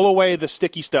and pull away the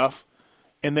sticky stuff,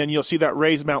 and then you'll see that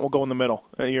raised mount will go in the middle.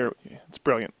 It's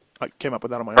brilliant. I came up with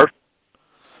that on my own.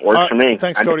 Works for me.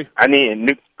 Thanks, Cody.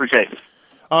 Appreciate it.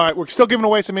 All right, we're still giving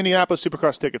away some Indianapolis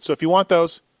Supercross tickets, so if you want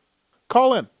those,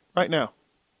 call in right now.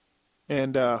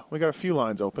 And we got a few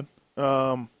lines open.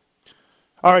 All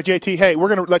right, JT. Hey, we're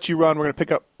gonna let you run. We're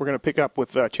gonna pick up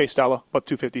with Chase Stella about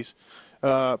 250s.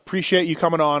 Appreciate you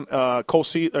coming on. Cole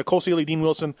Seeley, Dean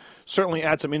Wilson certainly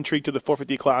add some intrigue to the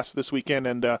 450 class this weekend,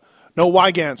 and no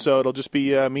Wygant, so it'll just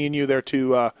be me and you there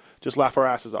to just laugh our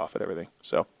asses off at everything.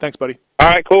 So thanks, buddy. All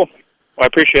right, cool. Well, I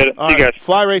appreciate it. See you guys.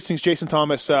 Fly Racing's Jason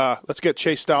Thomas. Let's get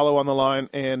Chase Stallo on the line,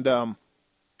 and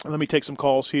let me take some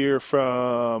calls here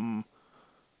from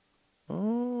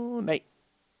Nate.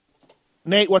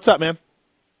 Nate, what's up, man?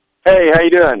 Hey, how you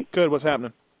doing? Good. What's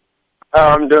happening?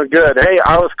 I'm doing good. Hey,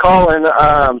 I was calling.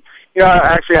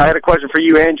 Actually, I had a question for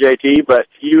you and JT, but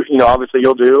obviously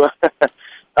you'll do.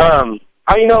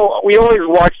 We always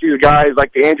watch these guys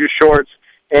like the Andrew Shorts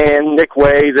and Nick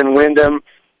Ways and Wyndham.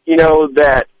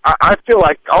 That I feel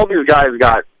like all these guys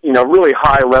got really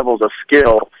high levels of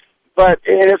skill, and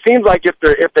it seems like if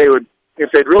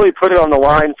they'd really put it on the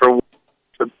line for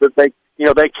that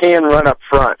they can run up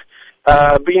front.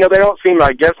 But they don't seem,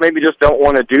 I guess, maybe just don't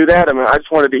want to do that. I mean, I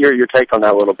just wanted to hear your take on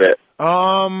that a little bit.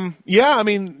 Yeah, I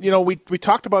mean, we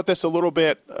talked about this a little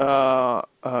bit a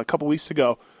couple weeks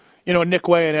ago. Nick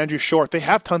Way and Andrew Short, they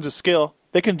have tons of skill.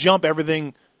 They can jump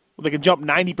everything. They can jump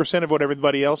 90% of what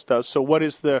everybody else does. So what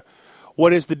is the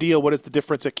deal? What is the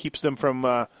difference that keeps them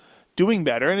from doing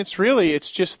better? And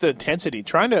it's just the intensity.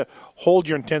 Trying to hold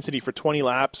your intensity for 20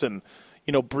 laps and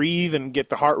breathe and get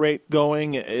the heart rate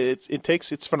going.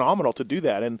 It's phenomenal to do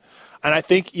that. And I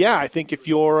think if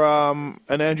you're an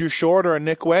Andrew Short or a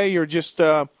Nick Way, you're just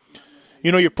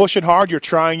you're pushing hard, you're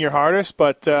trying your hardest,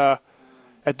 but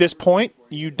at this point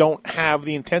you don't have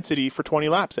the intensity for 20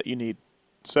 laps that you need.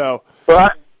 So, well,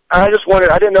 I just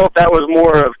wondered. I didn't know if that was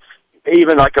more of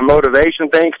even like a motivation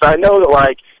thing, because I know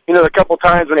that a couple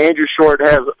times when Andrew Short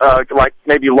has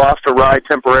maybe lost a ride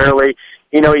temporarily.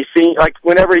 He seen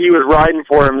whenever he was riding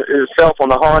for himself on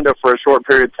the Honda for a short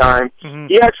period of time,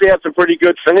 he actually had some pretty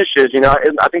good finishes.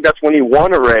 I think that's when he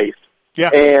won a race. Yeah.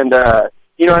 And what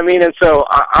I mean. And so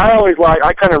I always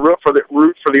I kind of root for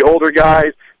the older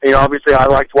guys. Obviously I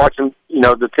liked watching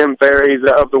the Tim Ferrys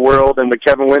of the world and the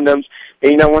Kevin Wyndhams.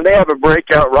 And, when they have a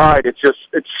breakout ride, it's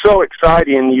so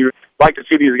exciting. You like to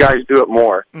see these guys do it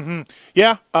more. Mm-hmm.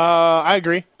 Yeah, I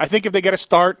agree. I think if they get a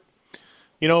start,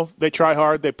 they try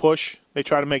hard, they push, they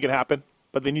try to make it happen,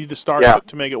 but they need to start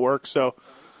to make it work. So,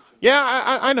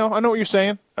 yeah, I know what you're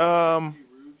saying.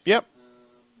 Yep,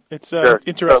 it's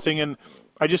interesting, and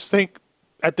I just think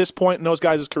at this point in those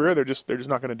guys' career, they're just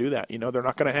not going to do that. They're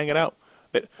not going to hang it out.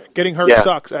 Getting hurt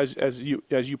sucks, as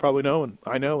you probably know, and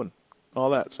I know, and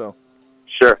all that. So,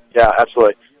 sure, yeah,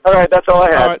 absolutely. All right, that's all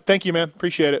I had. All right, thank you, man.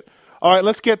 Appreciate it. All right,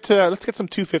 let's get some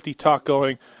 250 talk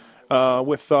going.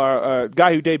 With our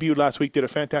guy who debuted last week, did a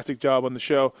fantastic job on the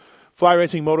show. Fly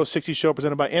Racing Moto 60 show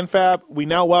presented by NFAB. We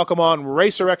now welcome on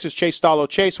Racer X's Chase Stallo.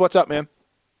 Chase, what's up, man?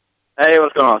 Hey,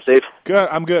 what's going on, Steve? Good.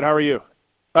 I'm good. How are you?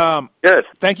 Good.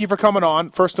 Thank you for coming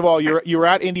on. First of all, you were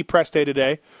at Indy Press Day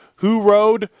today. Who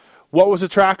rode? What was the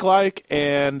track like?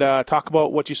 And talk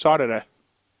about what you saw today.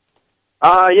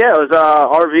 Yeah, it was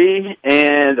RV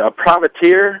and a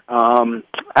privateer. I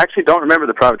actually don't remember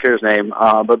the privateer's name,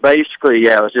 but basically,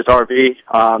 yeah, it was just RV.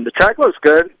 The track looks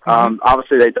good.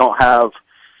 Obviously, they don't have,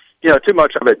 too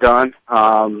much of it done.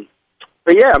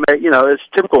 But yeah, I mean, it's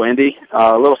typical Indy,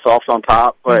 a little soft on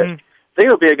top, but I think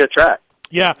it'll be a good track.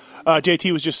 Yeah,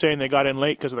 JT was just saying they got in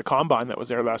late because of the combine that was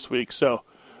there last week, so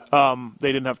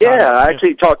they didn't have time. Yeah, I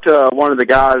actually talked to one of the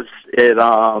guys at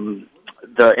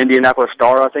the Indianapolis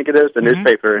Star, I think it is, the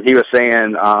newspaper, and he was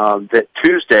saying that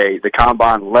Tuesday the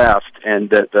combine left and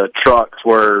that the trucks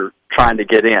were trying to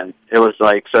get in. It was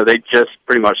so they just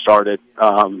pretty much started,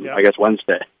 I guess,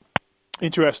 Wednesday.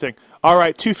 Interesting. All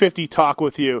right, 250 talk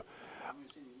with you.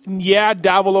 Yeah,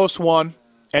 Davalos won,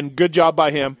 and good job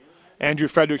by him. Andrew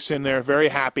Fredrickson there, very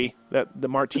happy that the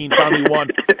Martin finally won.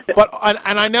 But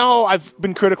and I know I've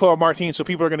been critical of Martin, so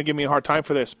people are going to give me a hard time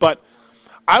for this, but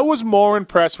I was more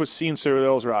impressed with seeing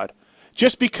Cyril's ride.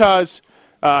 Just because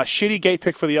shitty gate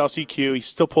pick for the LCQ, he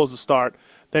still pulls the start.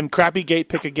 Then crappy gate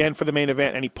pick again for the main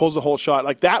event, and he pulls the whole shot.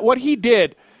 Like that, what he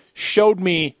did showed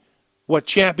me what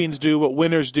champions do, what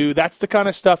winners do. That's the kind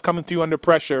of stuff coming through under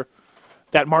pressure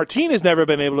that Martin has never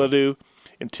been able to do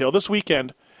until this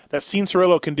weekend. that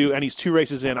Cianciarulo can do, and he's 2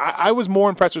 races in. I was more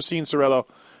impressed with Cianciarulo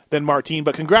than Martin,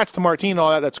 but congrats to Martin and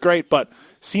all that. That's great, but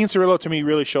Cianciarulo to me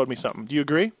really showed me something. Do you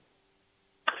agree?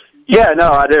 Yeah, no,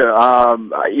 I do.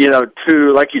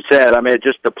 Like you said,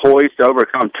 just the poise to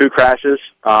overcome 2 crashes,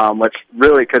 which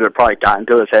really could have probably gotten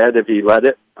to his head if he let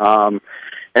it. And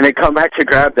then come back to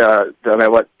grab the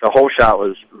whole shot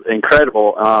was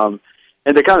incredible.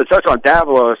 And to kind of touch on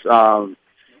Davalos,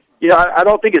 I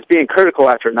don't think it's being critical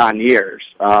after 9 years.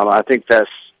 I think that's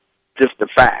just the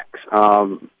facts.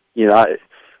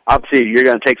 Obviously you're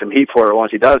going to take some heat for it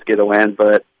once he does get a win,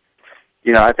 but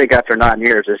I think after 9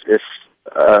 years, it's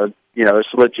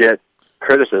legit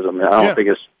criticism. I don't think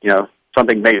it's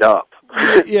something made up.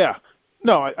 Yeah,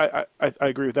 no, I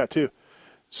agree with that too.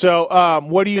 So,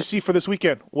 what do you see for this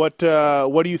weekend? What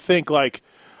do you think? Like,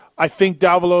 I think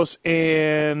Davalos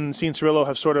and Cianciarulo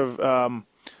have sort of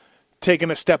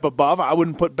taken a step above. I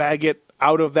wouldn't put Baggett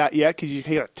out of that yet because you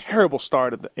had a terrible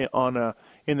start in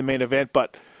the main event.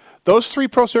 But those 3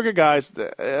 Pro Circuit guys,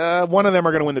 one of them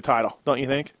are going to win the title, don't you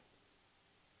think?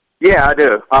 Yeah, I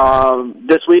do.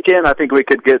 This weekend, I think we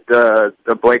could get the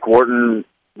Blake Wharton.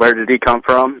 Where did he come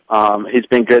from? He's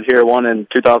been good here. Won in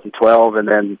 2012, and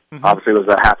then obviously was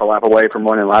a half a lap away from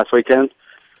winning last year.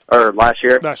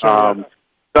 So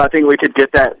I think we could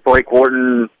get that Blake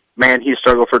Wharton. Man, he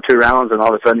struggled for 2 rounds, and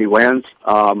all of a sudden he wins.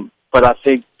 But I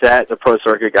think that the Pro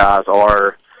Circuit guys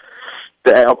are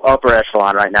the upper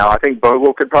echelon right now. I think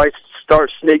Bogle could probably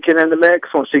start sneaking in the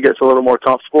mix once he gets a little more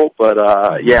comfortable. But,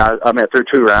 through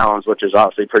 2 rounds, which is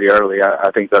obviously pretty early,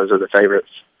 I think those are the favorites.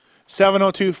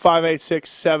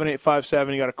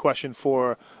 702-586-7857. You got a question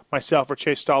for myself or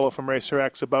Chase Stallo from Racer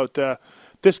X about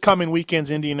this coming weekend's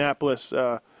Indianapolis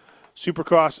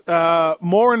Supercross.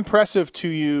 More impressive to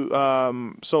you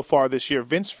so far this year,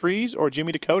 Vince Freeze or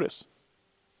Jimmy Dakotas?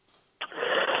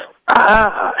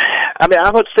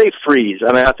 I would say Freeze.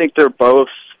 I think they're both.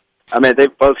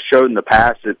 They've both shown in the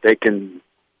past that they can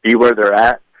be where they're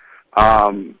at.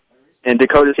 And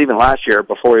Dakotas, even last year,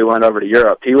 before he went over to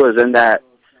Europe, he was in that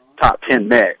top 10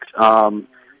 mix.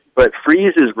 But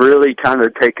Freeze is really kind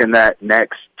of taking that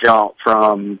next jump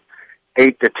from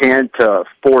 8 to 10 to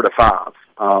 4 to 5,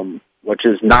 which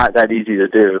is not that easy to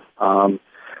do. So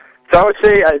I would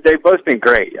say they've both been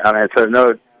great. So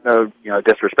no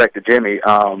disrespect to Jimmy.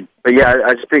 But yeah,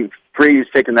 I just think Freeze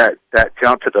taking that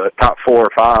jump to the top 4 or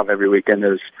 5 every weekend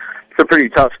it's a pretty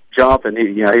tough jump, and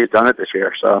he's done it this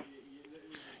year. So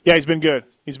yeah, he's been good.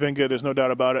 There's no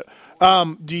doubt about it.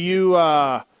 Do you?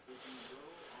 I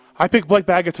picked Blake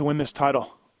Baggett to win this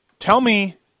title. Tell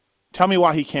me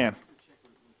why he can.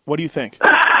 What do you think?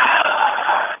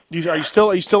 Are you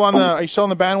still on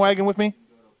the bandwagon with me?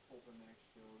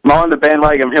 I'm on the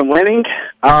bandwagon of him winning.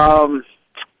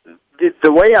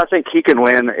 The way I think he can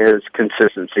win is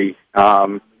consistency.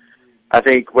 I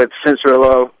think with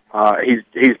Cianciarulo,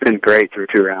 he's been great through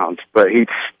 2 rounds, but he's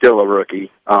still a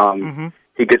rookie.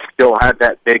 He could still have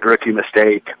that big rookie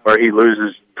mistake where he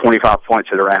loses 25 points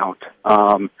at a round.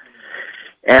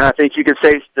 And I think you could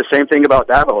say the same thing about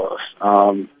Davalos.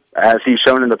 As he's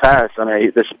shown in the past,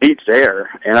 the speed's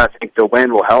there, and I think the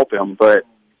win will help him, but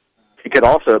he could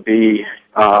also be,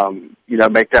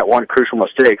 make that one crucial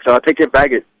mistake. So I think if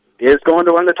Baggett is going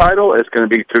to win the title, it's going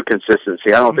to be through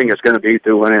consistency. I don't think it's going to be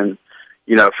through winning,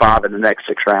 5 in the next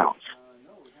 6 rounds.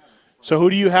 So who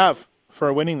do you have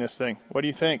for winning this thing? What do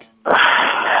you think?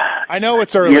 I know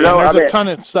it's early. There's a ton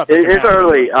of stuff. It's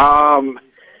early. I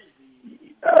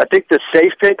think the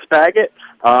safe pick's Baggett,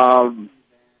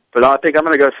 but I think I'm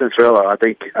going to go Cianciarulo. I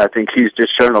think he's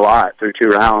just shown a lot through 2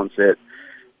 rounds that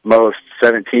most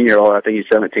 17-year-old, I think he's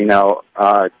 17 now,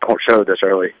 don't show this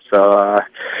early. So, I'm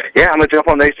going to jump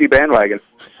on the AC bandwagon.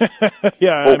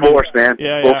 Yeah, Full force, man.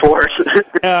 Full force.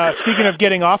 Speaking of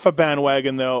getting off a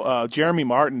bandwagon, though, Jeremy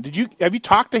Martin, have you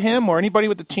talked to him or anybody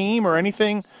with the team or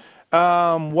anything?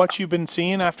 What you've been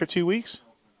seeing after 2 weeks?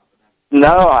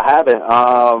 No, I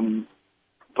haven't.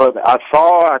 But I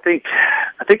think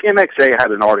MXA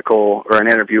had an article or an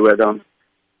interview with him.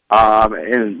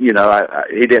 And he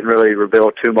didn't really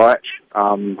reveal too much.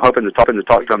 Hoping to talk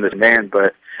to him this man,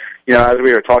 but as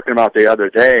we were talking about the other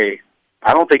day,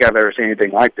 I don't think I've ever seen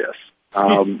anything like this.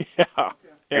 Yeah.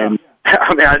 And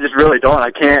I just really don't.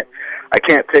 I can't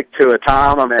pick to a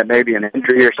time. Maybe an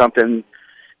injury or something.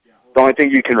 The only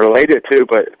thing you can relate it to,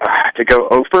 but to go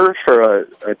over for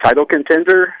a title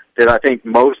contender that I think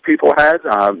most people had,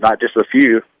 not just a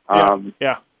few.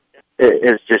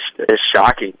 It's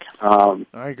shocking.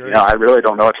 I agree. I really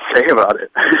don't know what to say about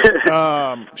it.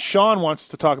 Sean wants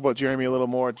to talk about Jeremy a little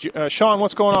more. Sean,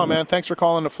 what's going on, man? Thanks for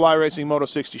calling the Fly Racing Moto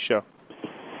 60 show.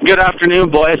 Good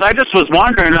afternoon, boys. I just was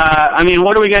wondering,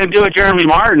 what are we going to do with Jeremy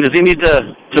Martin? Does he need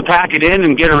to pack it in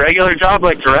and get a regular job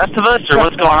like the rest of us, or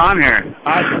what's going on here?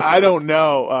 I don't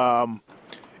know.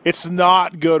 It's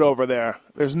not good over there.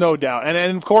 There's no doubt.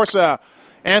 And of course,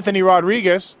 Anthony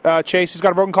Rodriguez, Chase, he's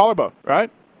got a broken collarbone, right?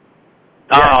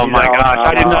 Oh, my gosh.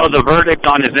 I didn't know the verdict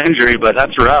on his injury, but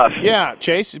that's rough. Yeah,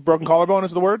 Chase, broken collarbone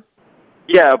is the word?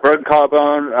 Yeah, broken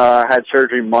collarbone, had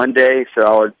surgery Monday, so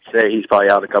I would say he's probably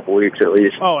out a couple weeks at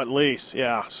least. Oh, at least,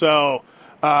 yeah. So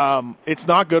it's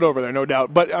not good over there, no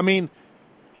doubt. But,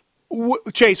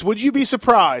 Chase, would you be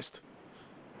surprised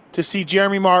to see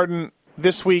Jeremy Martin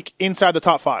this week inside the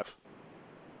top 5?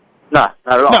 No,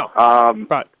 not at all. No.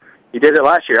 Right. He did it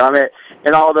last year.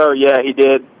 And although, he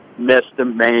did miss the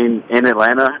main in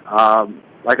Atlanta,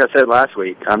 like I said last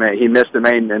week, he missed the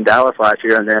main in Dallas last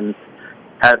year and then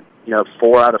had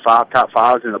 4 out of 5 top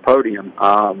 5s in the podium.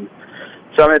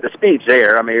 The speed's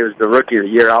there. He was the rookie of the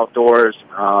year outdoors.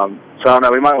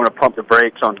 We might want to pump the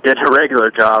brakes on getting a regular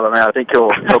job. I think he'll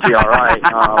be all right.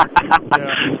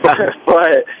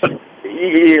 But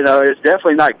it's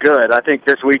definitely not good. I think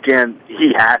this weekend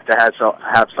he has to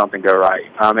have something go right.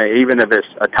 Even if it's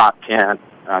a top 10,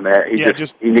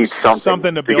 he needs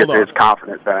something to build build get on. his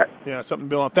confidence back. Yeah, something to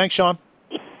build on. Thanks, Sean.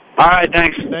 All right,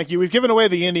 thanks. Thank you. We've given away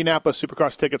the Indianapolis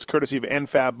Supercross tickets courtesy of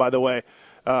NFAB, by the way.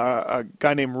 A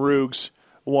guy named Ruggs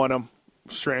won them.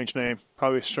 Strange name.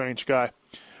 Probably a strange guy.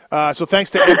 So thanks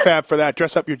to NFAB for that.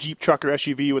 Dress up your Jeep, truck, or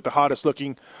SUV with the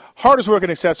hottest-looking, hardest-working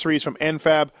accessories from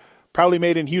NFAB. Proudly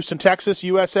made in Houston, Texas,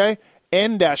 USA.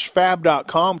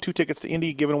 N-fab.com. 2 tickets to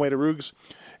Indy given away to Ruggs.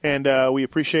 And we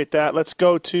appreciate that. Let's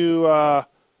go to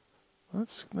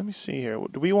let me see here.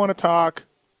 Do we want to talk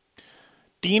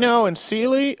Dino and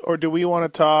Seeley, or do we want to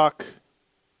talk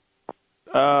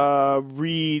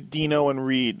Reed, Dino and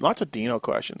Reed? Lots of Dino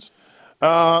questions.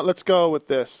 Let's go with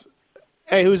this.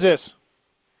 Hey, who's this?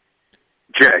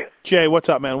 Jay. Jay, what's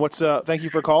up, man? Thank you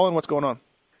for calling. What's going on?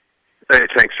 Hey,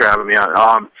 thanks for having me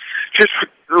on. Just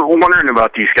wondering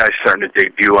about these guys starting to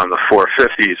debut on the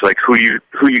 450s. Like who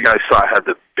you guys thought had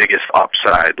the biggest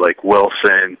upside? Like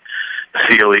Wilson,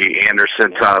 Seeley,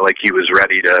 Anderson sounded like he was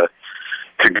ready to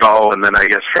go, and then I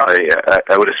guess probably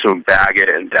I would assume Baggett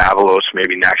and Davalos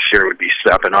maybe next year would be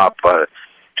stepping up. But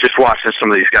just watching some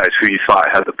of these guys who you thought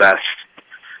had the best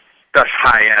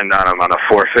high end on them on a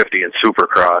 450 and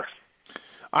Supercross.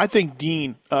 I think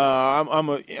Dean.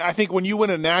 I think when you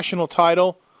win a national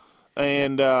title,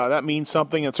 and that means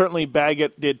something, and certainly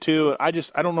Baggett did too. I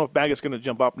don't know if Baggett's going to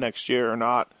jump up next year or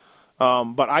not,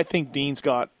 but I think Dean's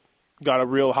got a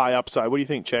real high upside. What do you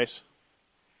think, Chase?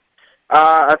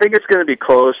 I think it's going to be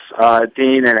close.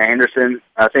 Dean and Anderson.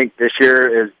 I think this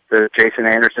year is the Jason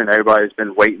Anderson everybody's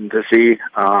been waiting to see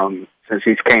since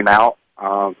he's came out.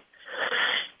 I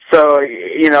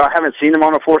haven't seen him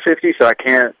on a 450, so I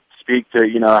can't speak to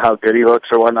how good he looks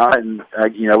or whatnot. And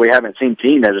we haven't seen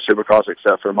Dean at a Supercross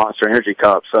except for Monster Energy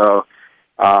Cup. So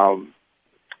I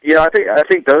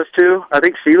think those two. I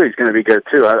think Seeley's going to be good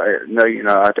too.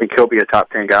 I think he'll be a top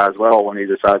 10 guy as well when he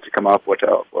decides to come up, which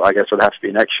I guess would have to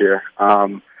be next year.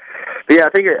 I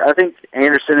think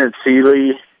Anderson and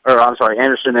Seeley,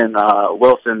 Anderson and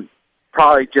Wilson,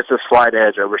 probably just a slight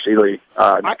edge over Seeley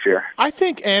next year. I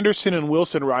think Anderson and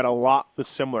Wilson ride a lot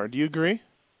similar. Do you agree?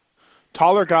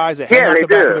 Taller guys that hang off the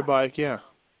back of their bike, yeah.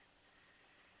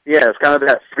 Yeah, it's kind of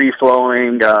that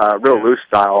free-flowing, real loose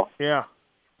style. Yeah.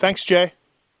 Thanks, Jay.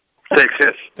 Thanks,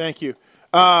 yes. Thank you.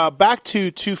 Back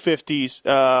to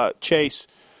 250s. Chase,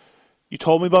 you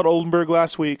told me about Oldenburg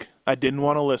last week. I didn't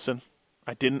want to listen.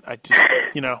 I just,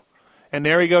 And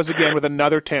there he goes again with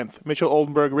another 10th. Mitchell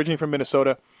Oldenburg, originally from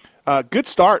Minnesota. Good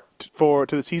start to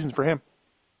the season for him.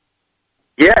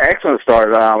 Yeah, excellent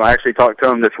start. I actually talked to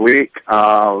him this week.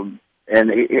 And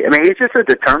he's just a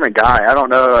determined guy. I don't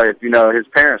know if his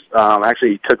parents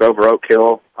actually took over Oak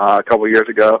Hill a couple of years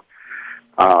ago,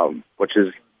 which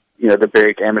is the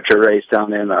big amateur race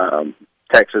down in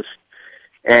Texas.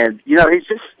 And he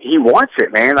wants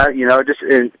it, man.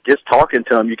 Just talking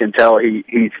to him, you can tell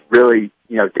he's really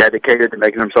dedicated to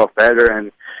making himself better.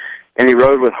 And he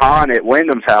rode with Han at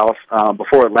Wyndham's house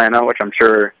before Atlanta, which I'm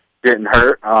sure didn't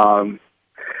hurt. But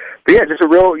yeah, just a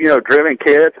real driven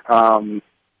kid.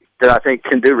 That I think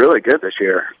can do really good this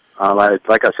year.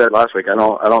 Like I said last week, I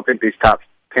don't think these top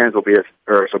 10s will be a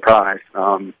surprise.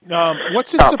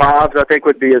 What's his top 5s? I think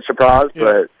would be a surprise,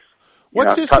 but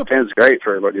top 10 is great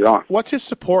for what he's on. What's his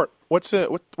support? What's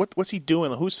he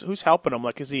doing? Who's helping him?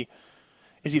 Like, is he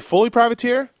fully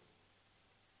privateer?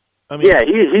 Yeah,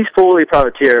 he's fully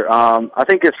privateer. I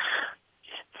think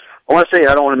I want to say,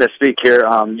 I don't want to misspeak here.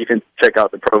 You can check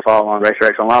out the profile on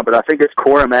RacerX Online, but I think it's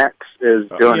Max is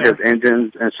doing his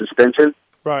engines and suspension.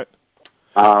 Right.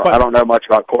 I don't know much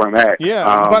about Max.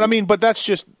 Yeah, but that's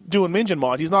just doing engine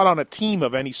mods. He's not on a team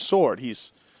of any sort.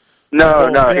 He's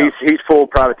he's full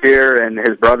privateer, and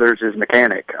his brother's his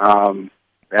mechanic. And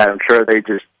I'm sure they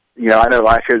just, I know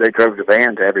last year they drove the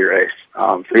van to every race.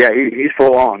 He's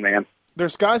full on, man.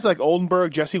 There's guys like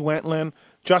Oldenburg, Jesse Wentland,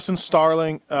 Justin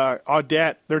Starling,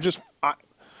 Audette.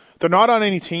 They're not on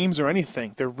any teams or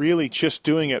anything. They're really just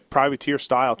doing it privateer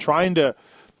style, trying to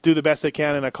do the best they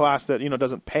can in a class that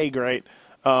doesn't pay great.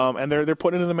 And they're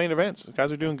putting it in the main events. The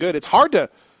guys are doing good. It's hard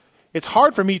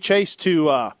for me, Chase,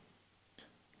 to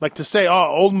say,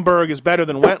 Oldenburg is better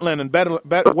than Wentland, and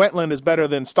Wentland is better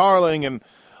than Starling, and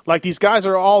these guys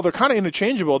they're kind of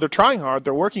interchangeable. They're trying hard,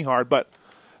 they're working hard, but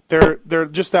they're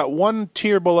just that one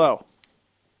tier below.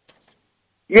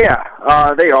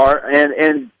 Yeah, they are,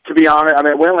 and to be honest,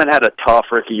 Wentland had a tough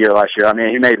rookie year last year.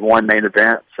 He made one main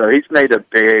event, so he's made a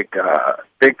big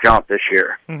jump this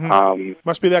year. Mm-hmm.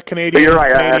 Must be that Canadian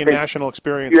national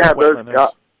experience. You have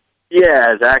those.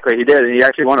 Yeah, exactly. He did, and he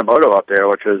actually won a moto up there,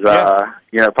 which was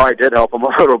probably did help him a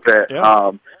little bit.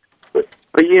 Yeah.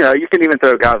 But you can even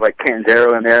throw guys like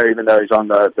Canzero in there, even though he's on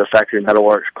the Factory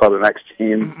Metalworks Club MX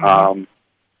team. Mm-hmm.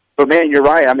 But man, you're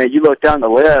right. You look down the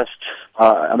list.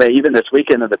 Even this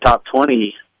weekend in the top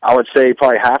 20, I would say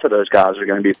probably half of those guys are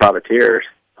going to be privateers.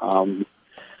 I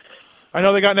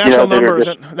know they got national numbers,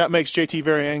 and that makes JT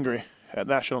very angry at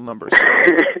national numbers.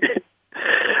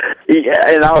 Yeah,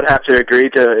 and I would have to agree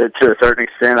to a certain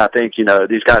extent. I think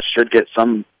these guys should get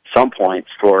some points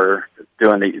for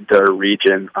doing their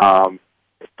region,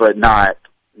 but not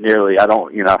nearly. I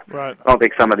don't Right. I don't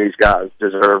think some of these guys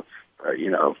deserve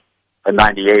a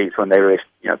 98 when they raced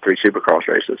 3 Supercross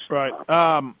races. Right.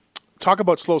 Talk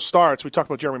about slow starts. We talked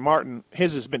about Jeremy Martin.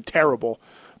 His has been terrible,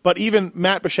 but even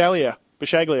Matt Biscaglia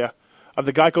of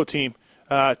the Geico team,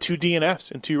 2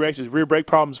 DNFs in 2 races, rear brake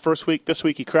problems first week. This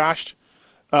week he crashed.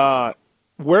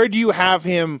 Where do you have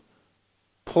him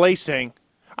placing?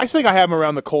 I think I have him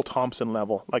around the Cole Thompson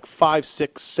level, like 5,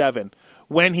 6, 7,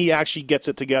 when he actually gets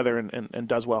it together and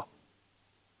does well.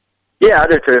 Yeah, I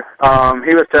do too.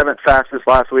 He was 7th fastest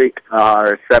last week,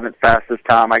 or 7th fastest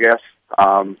time, I guess,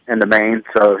 in the main.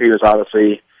 So he was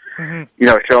obviously,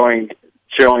 showing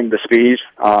the speed.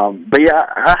 But yeah,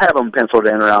 I have him penciled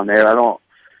in around there. I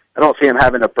don't see him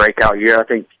having a breakout year. I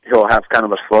think he'll have kind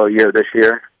of a slow year this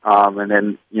year, and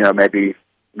then maybe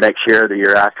next year, the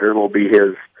year after, will be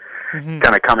his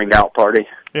kind of coming out party.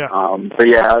 Yeah. But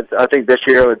yeah, I think this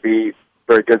year would be a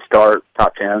very good start,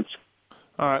 top 10s.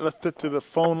 All right, let's get to the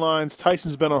phone lines.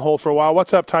 Tyson's been on hold for a while.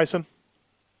 What's up, Tyson?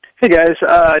 Hey, guys.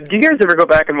 Do you guys ever go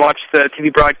back and watch the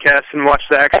TV broadcasts and watch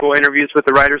the actual interviews with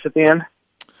the riders at the end?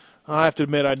 I have to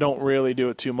admit I don't really do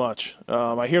it too much.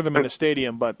 I hear them in the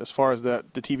stadium, but as far as the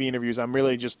TV interviews, I'm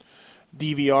really just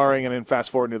DVRing and then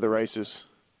fast-forwarding to the races.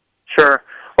 Sure.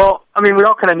 Well, we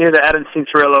all kind of knew that Adam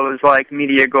Cincerillo was like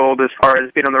media gold as far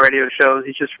as being on the radio shows.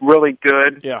 He's just really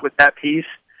good with that piece.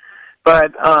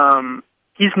 But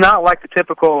he's not like the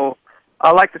typical,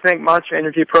 I like to think, Monster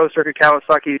Energy, Pro Circuit,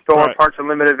 Kawasaki, Thor, Parts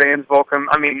Unlimited, Vans, Volcom.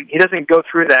 He doesn't go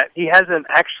through that. He hasn't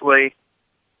actually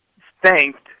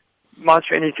thanked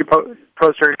Monster Energy,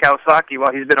 Pro Circuit, Kawasaki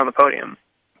while he's been on the podium.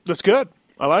 That's good.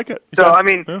 I like it. So,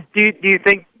 do you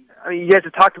think, you guys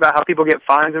have talked about how people get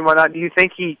fines and whatnot. Do you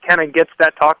think he kind of gets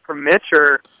that talk from Mitch,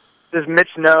 or does Mitch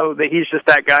know that he's just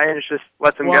that guy and it just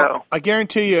lets him go? I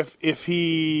guarantee you, if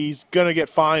he's going to get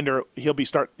fined, or he'll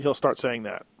start saying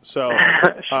that. So,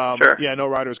 sure. Yeah, no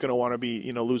rider's going to want to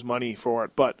be lose money for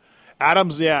it. But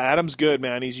Adam's good,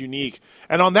 man. He's unique.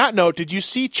 And on that note, did you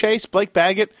see Blake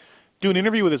Baggett do an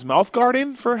interview with his mouth guard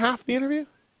in for half the interview?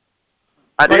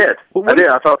 I did.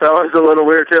 I thought that was a little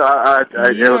weird too.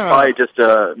 It was probably just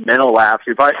a mental lapse.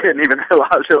 You probably didn't even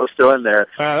realize it was still in there.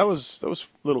 That was a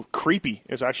little creepy.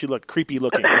 It actually looked creepy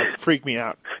looking. It freaked me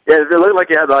out. Yeah, it looked like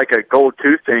he had like a gold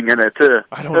tooth thing in it too.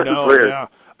 I don't know. Weird. Yeah.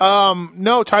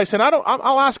 No, Tyson.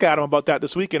 I'll ask Adam about that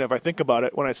this weekend if I think about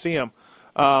it when I see him,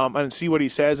 and see what he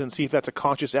says and see if that's a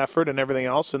conscious effort and everything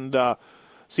else, and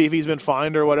see if he's been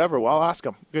fined or whatever. Well, I'll ask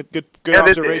him. Good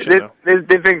observation.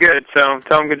 They've been good, so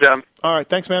tell him good job. All right,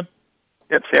 thanks, man.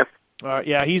 Yep, see ya. All right,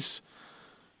 yeah, he's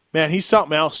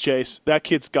something else, Chase. That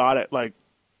kid's got it, like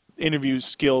interview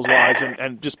skills wise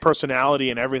and just personality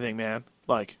and everything, man.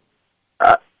 Like,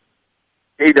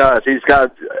 he does. He's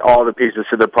got all the pieces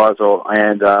to the puzzle,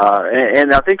 and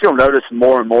I think you'll notice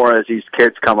more and more as these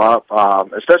kids come up,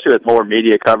 especially with more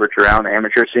media coverage around the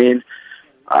amateur scene.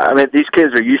 These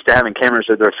kids are used to having cameras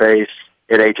at their face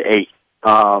at age 8,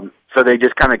 so they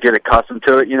just kind of get accustomed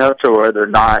to it, to where they're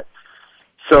not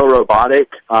so robotic.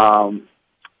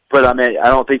 But I mean, I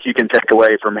don't think you can take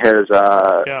away from his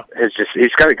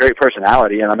he's got a great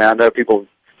personality, and I mean, I know people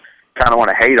kind of want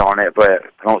to hate on it, but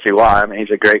I don't see why. I mean,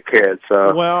 he's a great kid.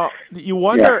 So well, you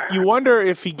wonder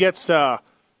if he gets.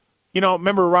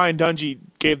 Remember Ryan Dungey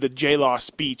gave the J-Law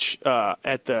speech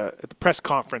at the press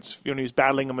conference when he was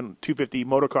battling him in 250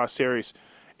 motocross series,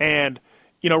 and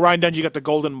Ryan Dungey got the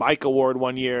Golden Mike Award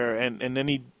one year, and then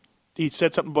he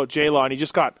said something about J-Law, and he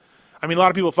just got. I mean, a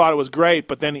lot of people thought it was great,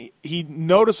 but then he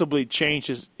noticeably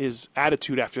changed his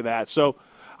attitude after that. So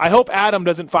I hope Adam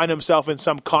doesn't find himself in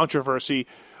some controversy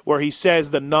where he says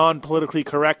the non-politically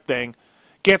correct thing,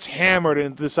 gets hammered,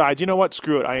 and decides, you know what,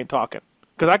 screw it, I ain't talking.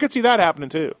 Because I could see that happening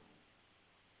too.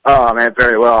 Oh, man,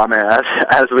 very well. I mean,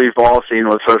 as we've all seen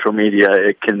with social media,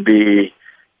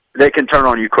 they can turn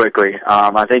on you quickly.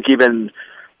 I think even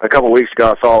a couple of weeks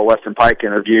ago, I saw a Weston Pike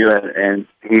interview, and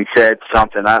he said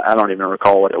something, I don't even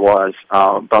recall what it was,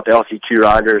 about the LC2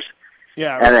 riders.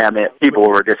 Yeah. And I mean, people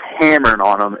were just hammering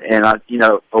on him. And, a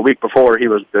week before, he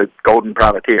was the Golden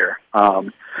Privateer.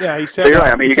 Yeah, he said. So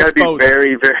I mean, you got to be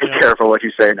very, very careful what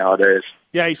you say nowadays.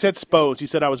 Yeah, he said Spodes. He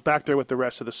said I was back there with the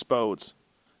rest of the Spodes.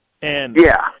 And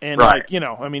right.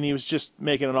 I mean, he was just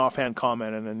making an offhand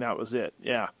comment, and then that was it.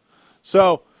 Yeah.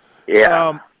 So,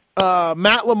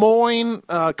 Matt Lemoyne,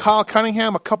 Kyle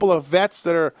Cunningham, a couple of vets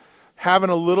that are having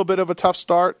a little bit of a tough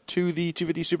start to the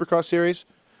 250 Supercross Series.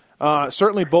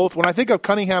 Certainly both. When I think of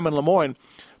Cunningham and Lemoyne,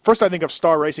 first I think of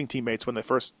Star Racing teammates when they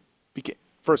first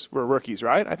were rookies,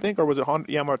 right? I think, or was it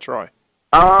Honda, Yamaha, Troy?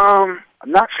 I'm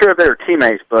not sure if they were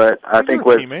teammates, but I think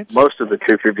with most of the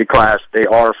 250 class, they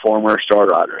are former Star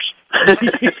riders.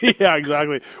 Yeah,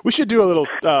 exactly. We should do a little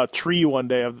tree one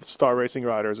day of the Star Racing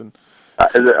riders. And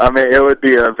I mean, it would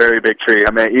be a very big tree.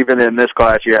 I mean, even in this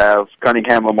class, you have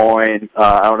Cunningham, Lemoyne.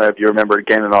 I don't know if you remember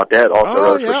Gannon Audette also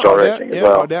rode for Star Racing as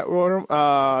well. Audette rode him.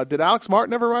 Did Alex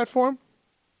Martin ever ride for him?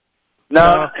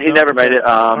 No, he never made it.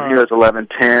 He was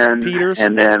 11-10. Peters.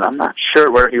 And then I'm not sure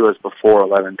where he was before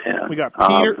 11-10. We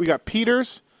got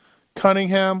Peters,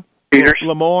 Cunningham,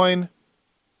 Lemoyne,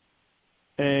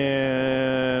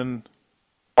 and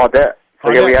Audette. So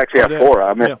we actually have four.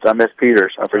 I missed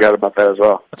Peters. I forgot about that as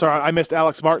well. That's all right. I missed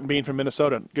Alex Martin being from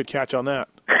Minnesota. Good catch on that.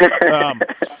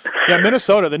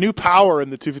 Minnesota, the new power in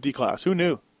the 250 class. Who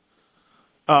knew?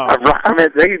 I mean,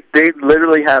 they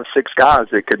literally have 6 guys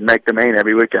that could make the main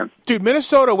every weekend. Dude,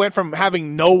 Minnesota went from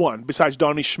having no one besides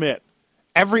Donnie Schmidt,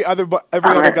 every other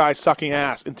guy sucking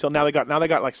ass, until now they got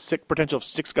like potential of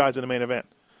 6 guys in the main event.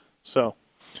 So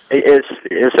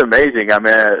it's amazing. I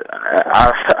mean,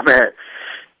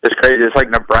 it's crazy. It's like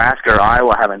Nebraska or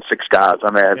Iowa having 6 guys.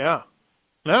 I mean,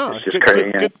 it's just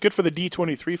crazy. Good for the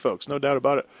D23 folks, no doubt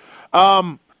about it.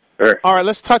 Sure. All right,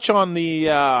 let's touch on the.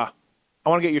 I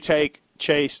want to get your take,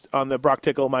 Chase, on the Brock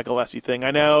Tickle, Michael Lessie thing.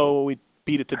 I know we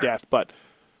beat it to death, but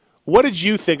what did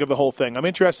you think of the whole thing? I'm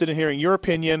interested in hearing your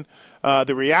opinion,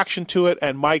 the reaction to it,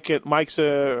 and Mike's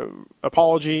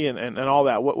apology and all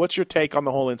that. What's your take on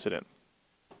the whole incident?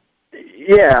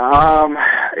 Yeah,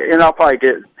 and I'll probably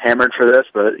get hammered for this,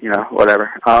 but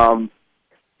whatever.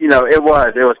 It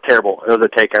was terrible. It was a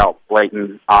takeout,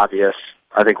 blatant, obvious.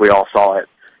 I think we all saw it.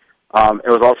 It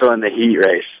was also in the heat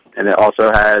race, and it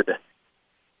also had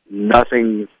no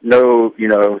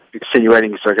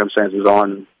extenuating circumstances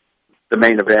on the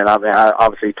main event. I mean,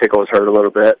 obviously Tickle was hurt a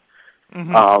little bit.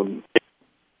 Mm-hmm.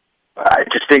 I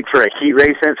just think for a heat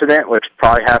race incident, which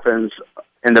probably happens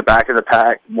in the back of the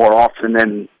pack more often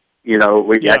than we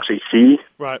actually see,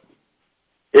 right?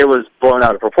 It was blown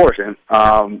out of proportion.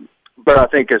 But I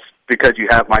think it's because you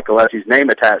have Michael Lessie's name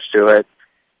attached to it,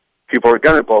 people are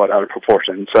going to blow it out of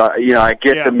proportion. So, I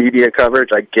get the media coverage.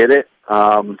 I get it.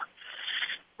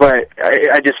 But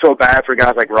I just feel bad for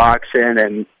guys like Roxon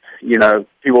and,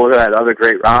 people who had other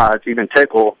great rides, even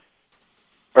Tickle,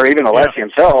 or even Alessi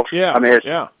himself. Yeah. I mean,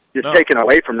 it's taken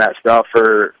away from that stuff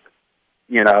for,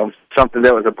 something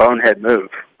that was a bonehead move.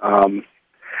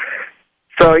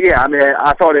 So, I mean,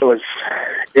 I thought it was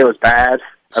bad.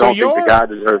 I don't think the guy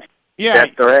deserves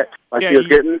death threat like he was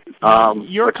getting.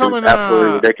 You're coming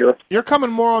absolutely ridiculous. You're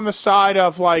coming more on the side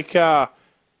of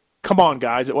come on,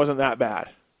 guys, it wasn't that bad.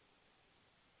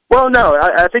 Well, no,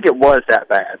 I think it was that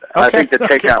bad. Okay. I think the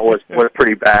takeout was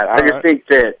pretty bad. I just think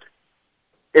that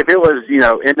if it was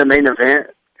in the main event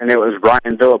and it was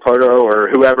Ryan Villapoto or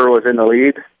whoever was in the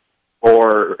lead,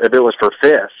 or if it was for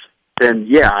fifth, then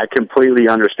I completely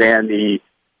understand the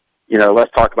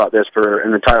let's talk about this for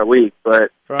an entire week.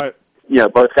 But right.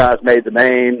 Both guys made the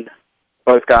main.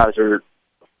 Both guys are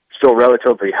still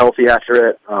relatively healthy after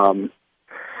it.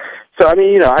 So, I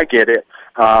mean, I get it.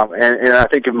 And I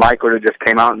think if Mike would have just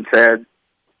came out and said,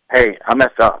 hey, I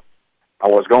messed up, I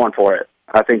was going for it.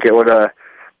 I think it would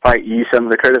probably ease some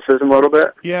of the criticism a little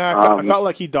bit. Yeah, I felt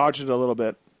like he dodged it a little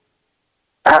bit.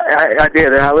 I did,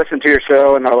 and I listened to your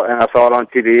show, and I saw it on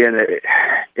TV, and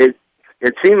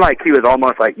it seemed like he was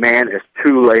almost like, man, it's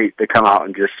too late to come out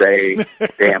and just say,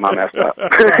 damn, I messed up.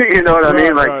 You know what I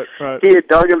mean? Like, he had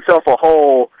dug himself a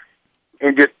hole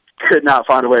and just could not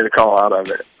find a way to call out of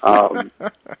it.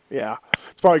 Yeah,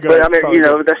 it's probably good. But, I mean, you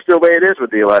know, that's still the way it is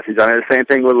with the Alessis. I mean, the same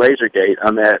thing with Lasergate.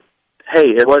 I mean, hey,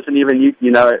 it wasn't even,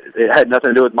 you know, it had nothing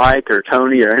to do with Mike or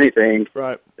Tony or anything.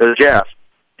 Right. It was Jeff.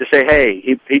 Just say, hey,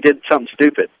 he did something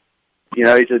stupid. You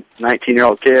know, he's a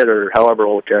 19-year-old kid, or however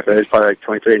old Jeff is. He's probably like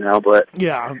 23 now. But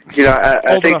yeah, you know,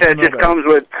 I think that just comes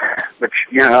with,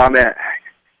 you know, I mean,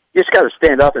 you just got to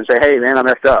stand up and say, hey, man, I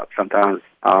messed up sometimes,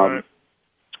 Right.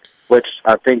 which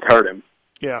I think hurt him.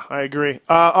 Yeah, I agree.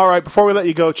 All right, before we let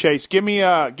you go, Chase, give me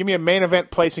a main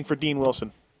event placing for Dean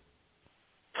Wilson.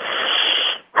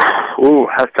 Ooh,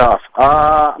 that's tough.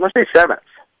 I'm gonna say 7th.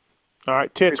 All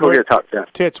right, Tits. We'll get top 10.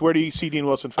 Tits, where do you see Dean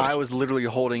Wilson finish? I was literally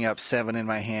holding up 7 in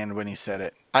my hand when he said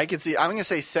it. I could see. I'm going to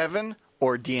say 7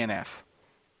 or DNF.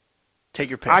 Take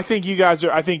your pick. I think you guys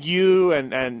are. I think you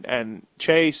and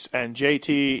Chase and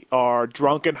JT are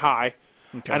drunk and high,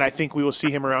 and I think we will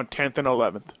see him around 10th and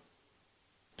 11th.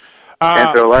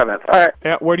 10th or 11th. All right.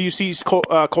 Yeah. Where do you see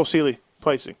Cole Seeley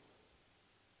placing?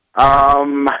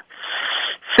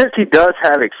 Since he does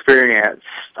have experience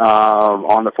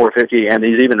on the 450, and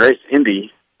he's even raced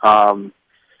Indy,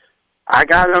 I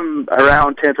got him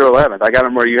around 10th or 11th. I got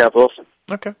him where you have Wilson.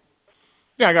 Okay.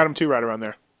 Yeah, I got him too, right around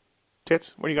there.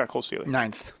 Tits, where do you got Cole Seeley?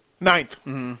 9th. 9th.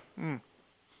 Mm-hmm.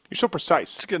 You're so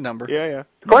precise. It's a good number. Yeah.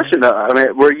 Question, though. I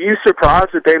mean, were you surprised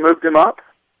that they moved him up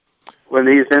when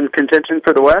he's in contention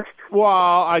for the West? Well,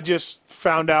 I just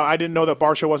found out. I didn't know that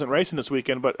Barsha wasn't racing this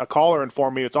weekend, but a caller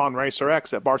informed me it's on Racer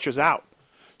X that Barsha's out.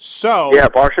 So yeah,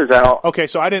 Barsha's out. Okay,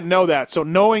 so I didn't know that. So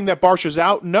knowing that Barsha's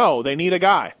out, no, they need a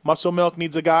guy. Muscle Milk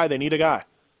needs a guy. They need a guy.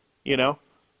 You know?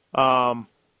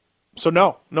 So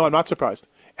no, I'm not surprised.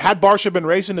 Had Barsha been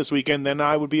racing this weekend, then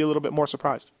I would be a little bit more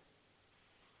surprised.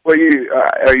 Well,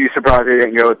 are you surprised they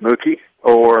didn't go with Mookie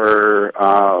or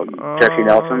Jesse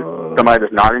Nelson, somebody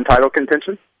that's not in title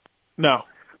contention? No,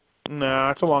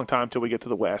 it's a long time till we get to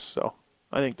the West. So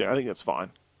I think that's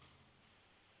fine.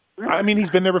 I mean, he's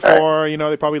been there before. You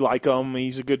know, they probably like him.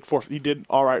 He's a good he did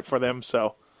all right for them.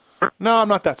 So no, I'm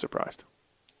not that surprised.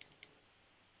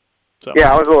 So.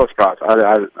 Yeah, I was a little surprised. I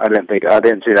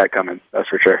didn't see that coming. That's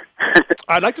for sure.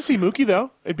 I'd like to see Mookie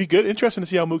though. It'd be good, interesting to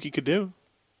see how Mookie could do.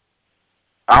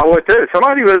 I would too.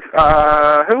 Somebody was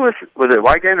who was it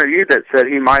Wygan or you that said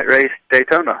he might race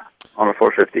Daytona on a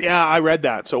 450? Yeah, I read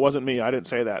that, so it wasn't me. I didn't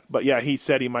say that, but yeah, he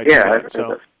said he might. Do that,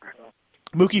 so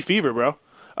Mookie fever, bro.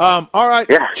 All right,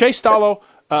 yeah. Chase Stallo,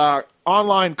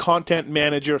 online content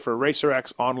manager for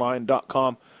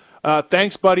RacerXOnline.com.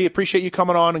 Thanks, buddy. Appreciate you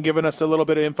coming on and giving us a little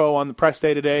bit of info on the press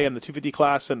day today and the 250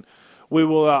 class, and we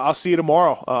will. I'll see you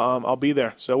tomorrow. I'll be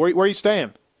there. So where are you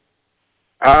staying?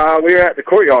 We were at the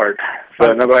courtyard,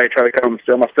 so nobody try to come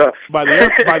steal my stuff. By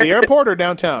the airport or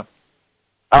downtown?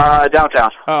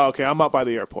 Downtown. Oh, okay. I'm up by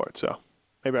the airport, so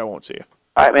maybe I won't see you.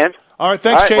 All right, man. All right,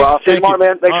 thanks, Chase. Well, I'll see you tomorrow,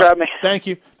 man. Thanks for having me. Thank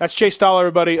you. That's Chase Stahl,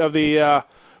 everybody, of the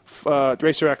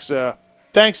Racer X.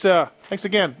 Thanks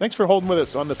again. Thanks for holding with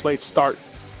us on this late start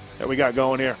that we got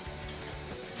going here.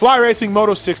 Fly Racing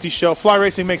Moto 60 show. Fly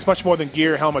Racing makes much more than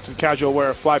gear, helmets, and casual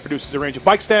wear. Fly produces a range of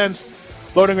bike stands,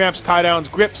 loading ramps, tie-downs,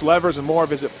 grips, levers, and more.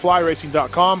 Visit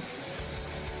flyracing.com.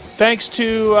 Thanks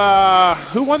to,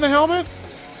 who won the helmet?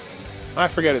 I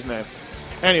forget his name.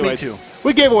 Anyways, Me too.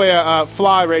 We gave away a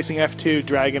Fly Racing F2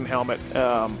 Dragon helmet,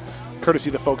 courtesy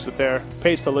of the folks that there.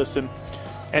 Pays to listen.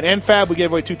 And NFAB, we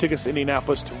gave away 2 tickets to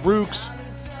Indianapolis to Rooks.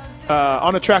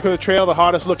 On the track or the trail, the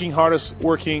hardest looking, hardest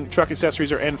working truck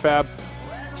accessories are NFAB.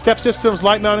 Step systems,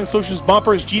 light mounting solutions,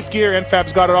 bumpers, Jeep gear,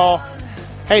 NFAB's got it all.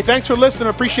 Hey, thanks for listening.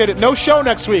 Appreciate it. No show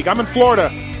next week. I'm in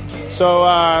Florida.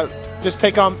 So just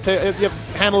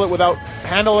handle it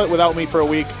without me for a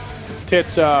week.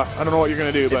 Tits, I don't know what you're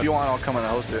going to do. If you want, I'll come and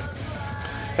host it.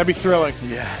 That'd be thrilling.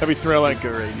 Yeah. That'd be thrilling.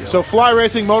 Good radio. So Fly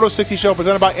Racing Moto 60 show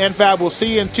presented by NFAB. We'll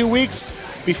see you in 2 weeks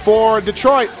before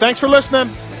Detroit. Thanks for listening.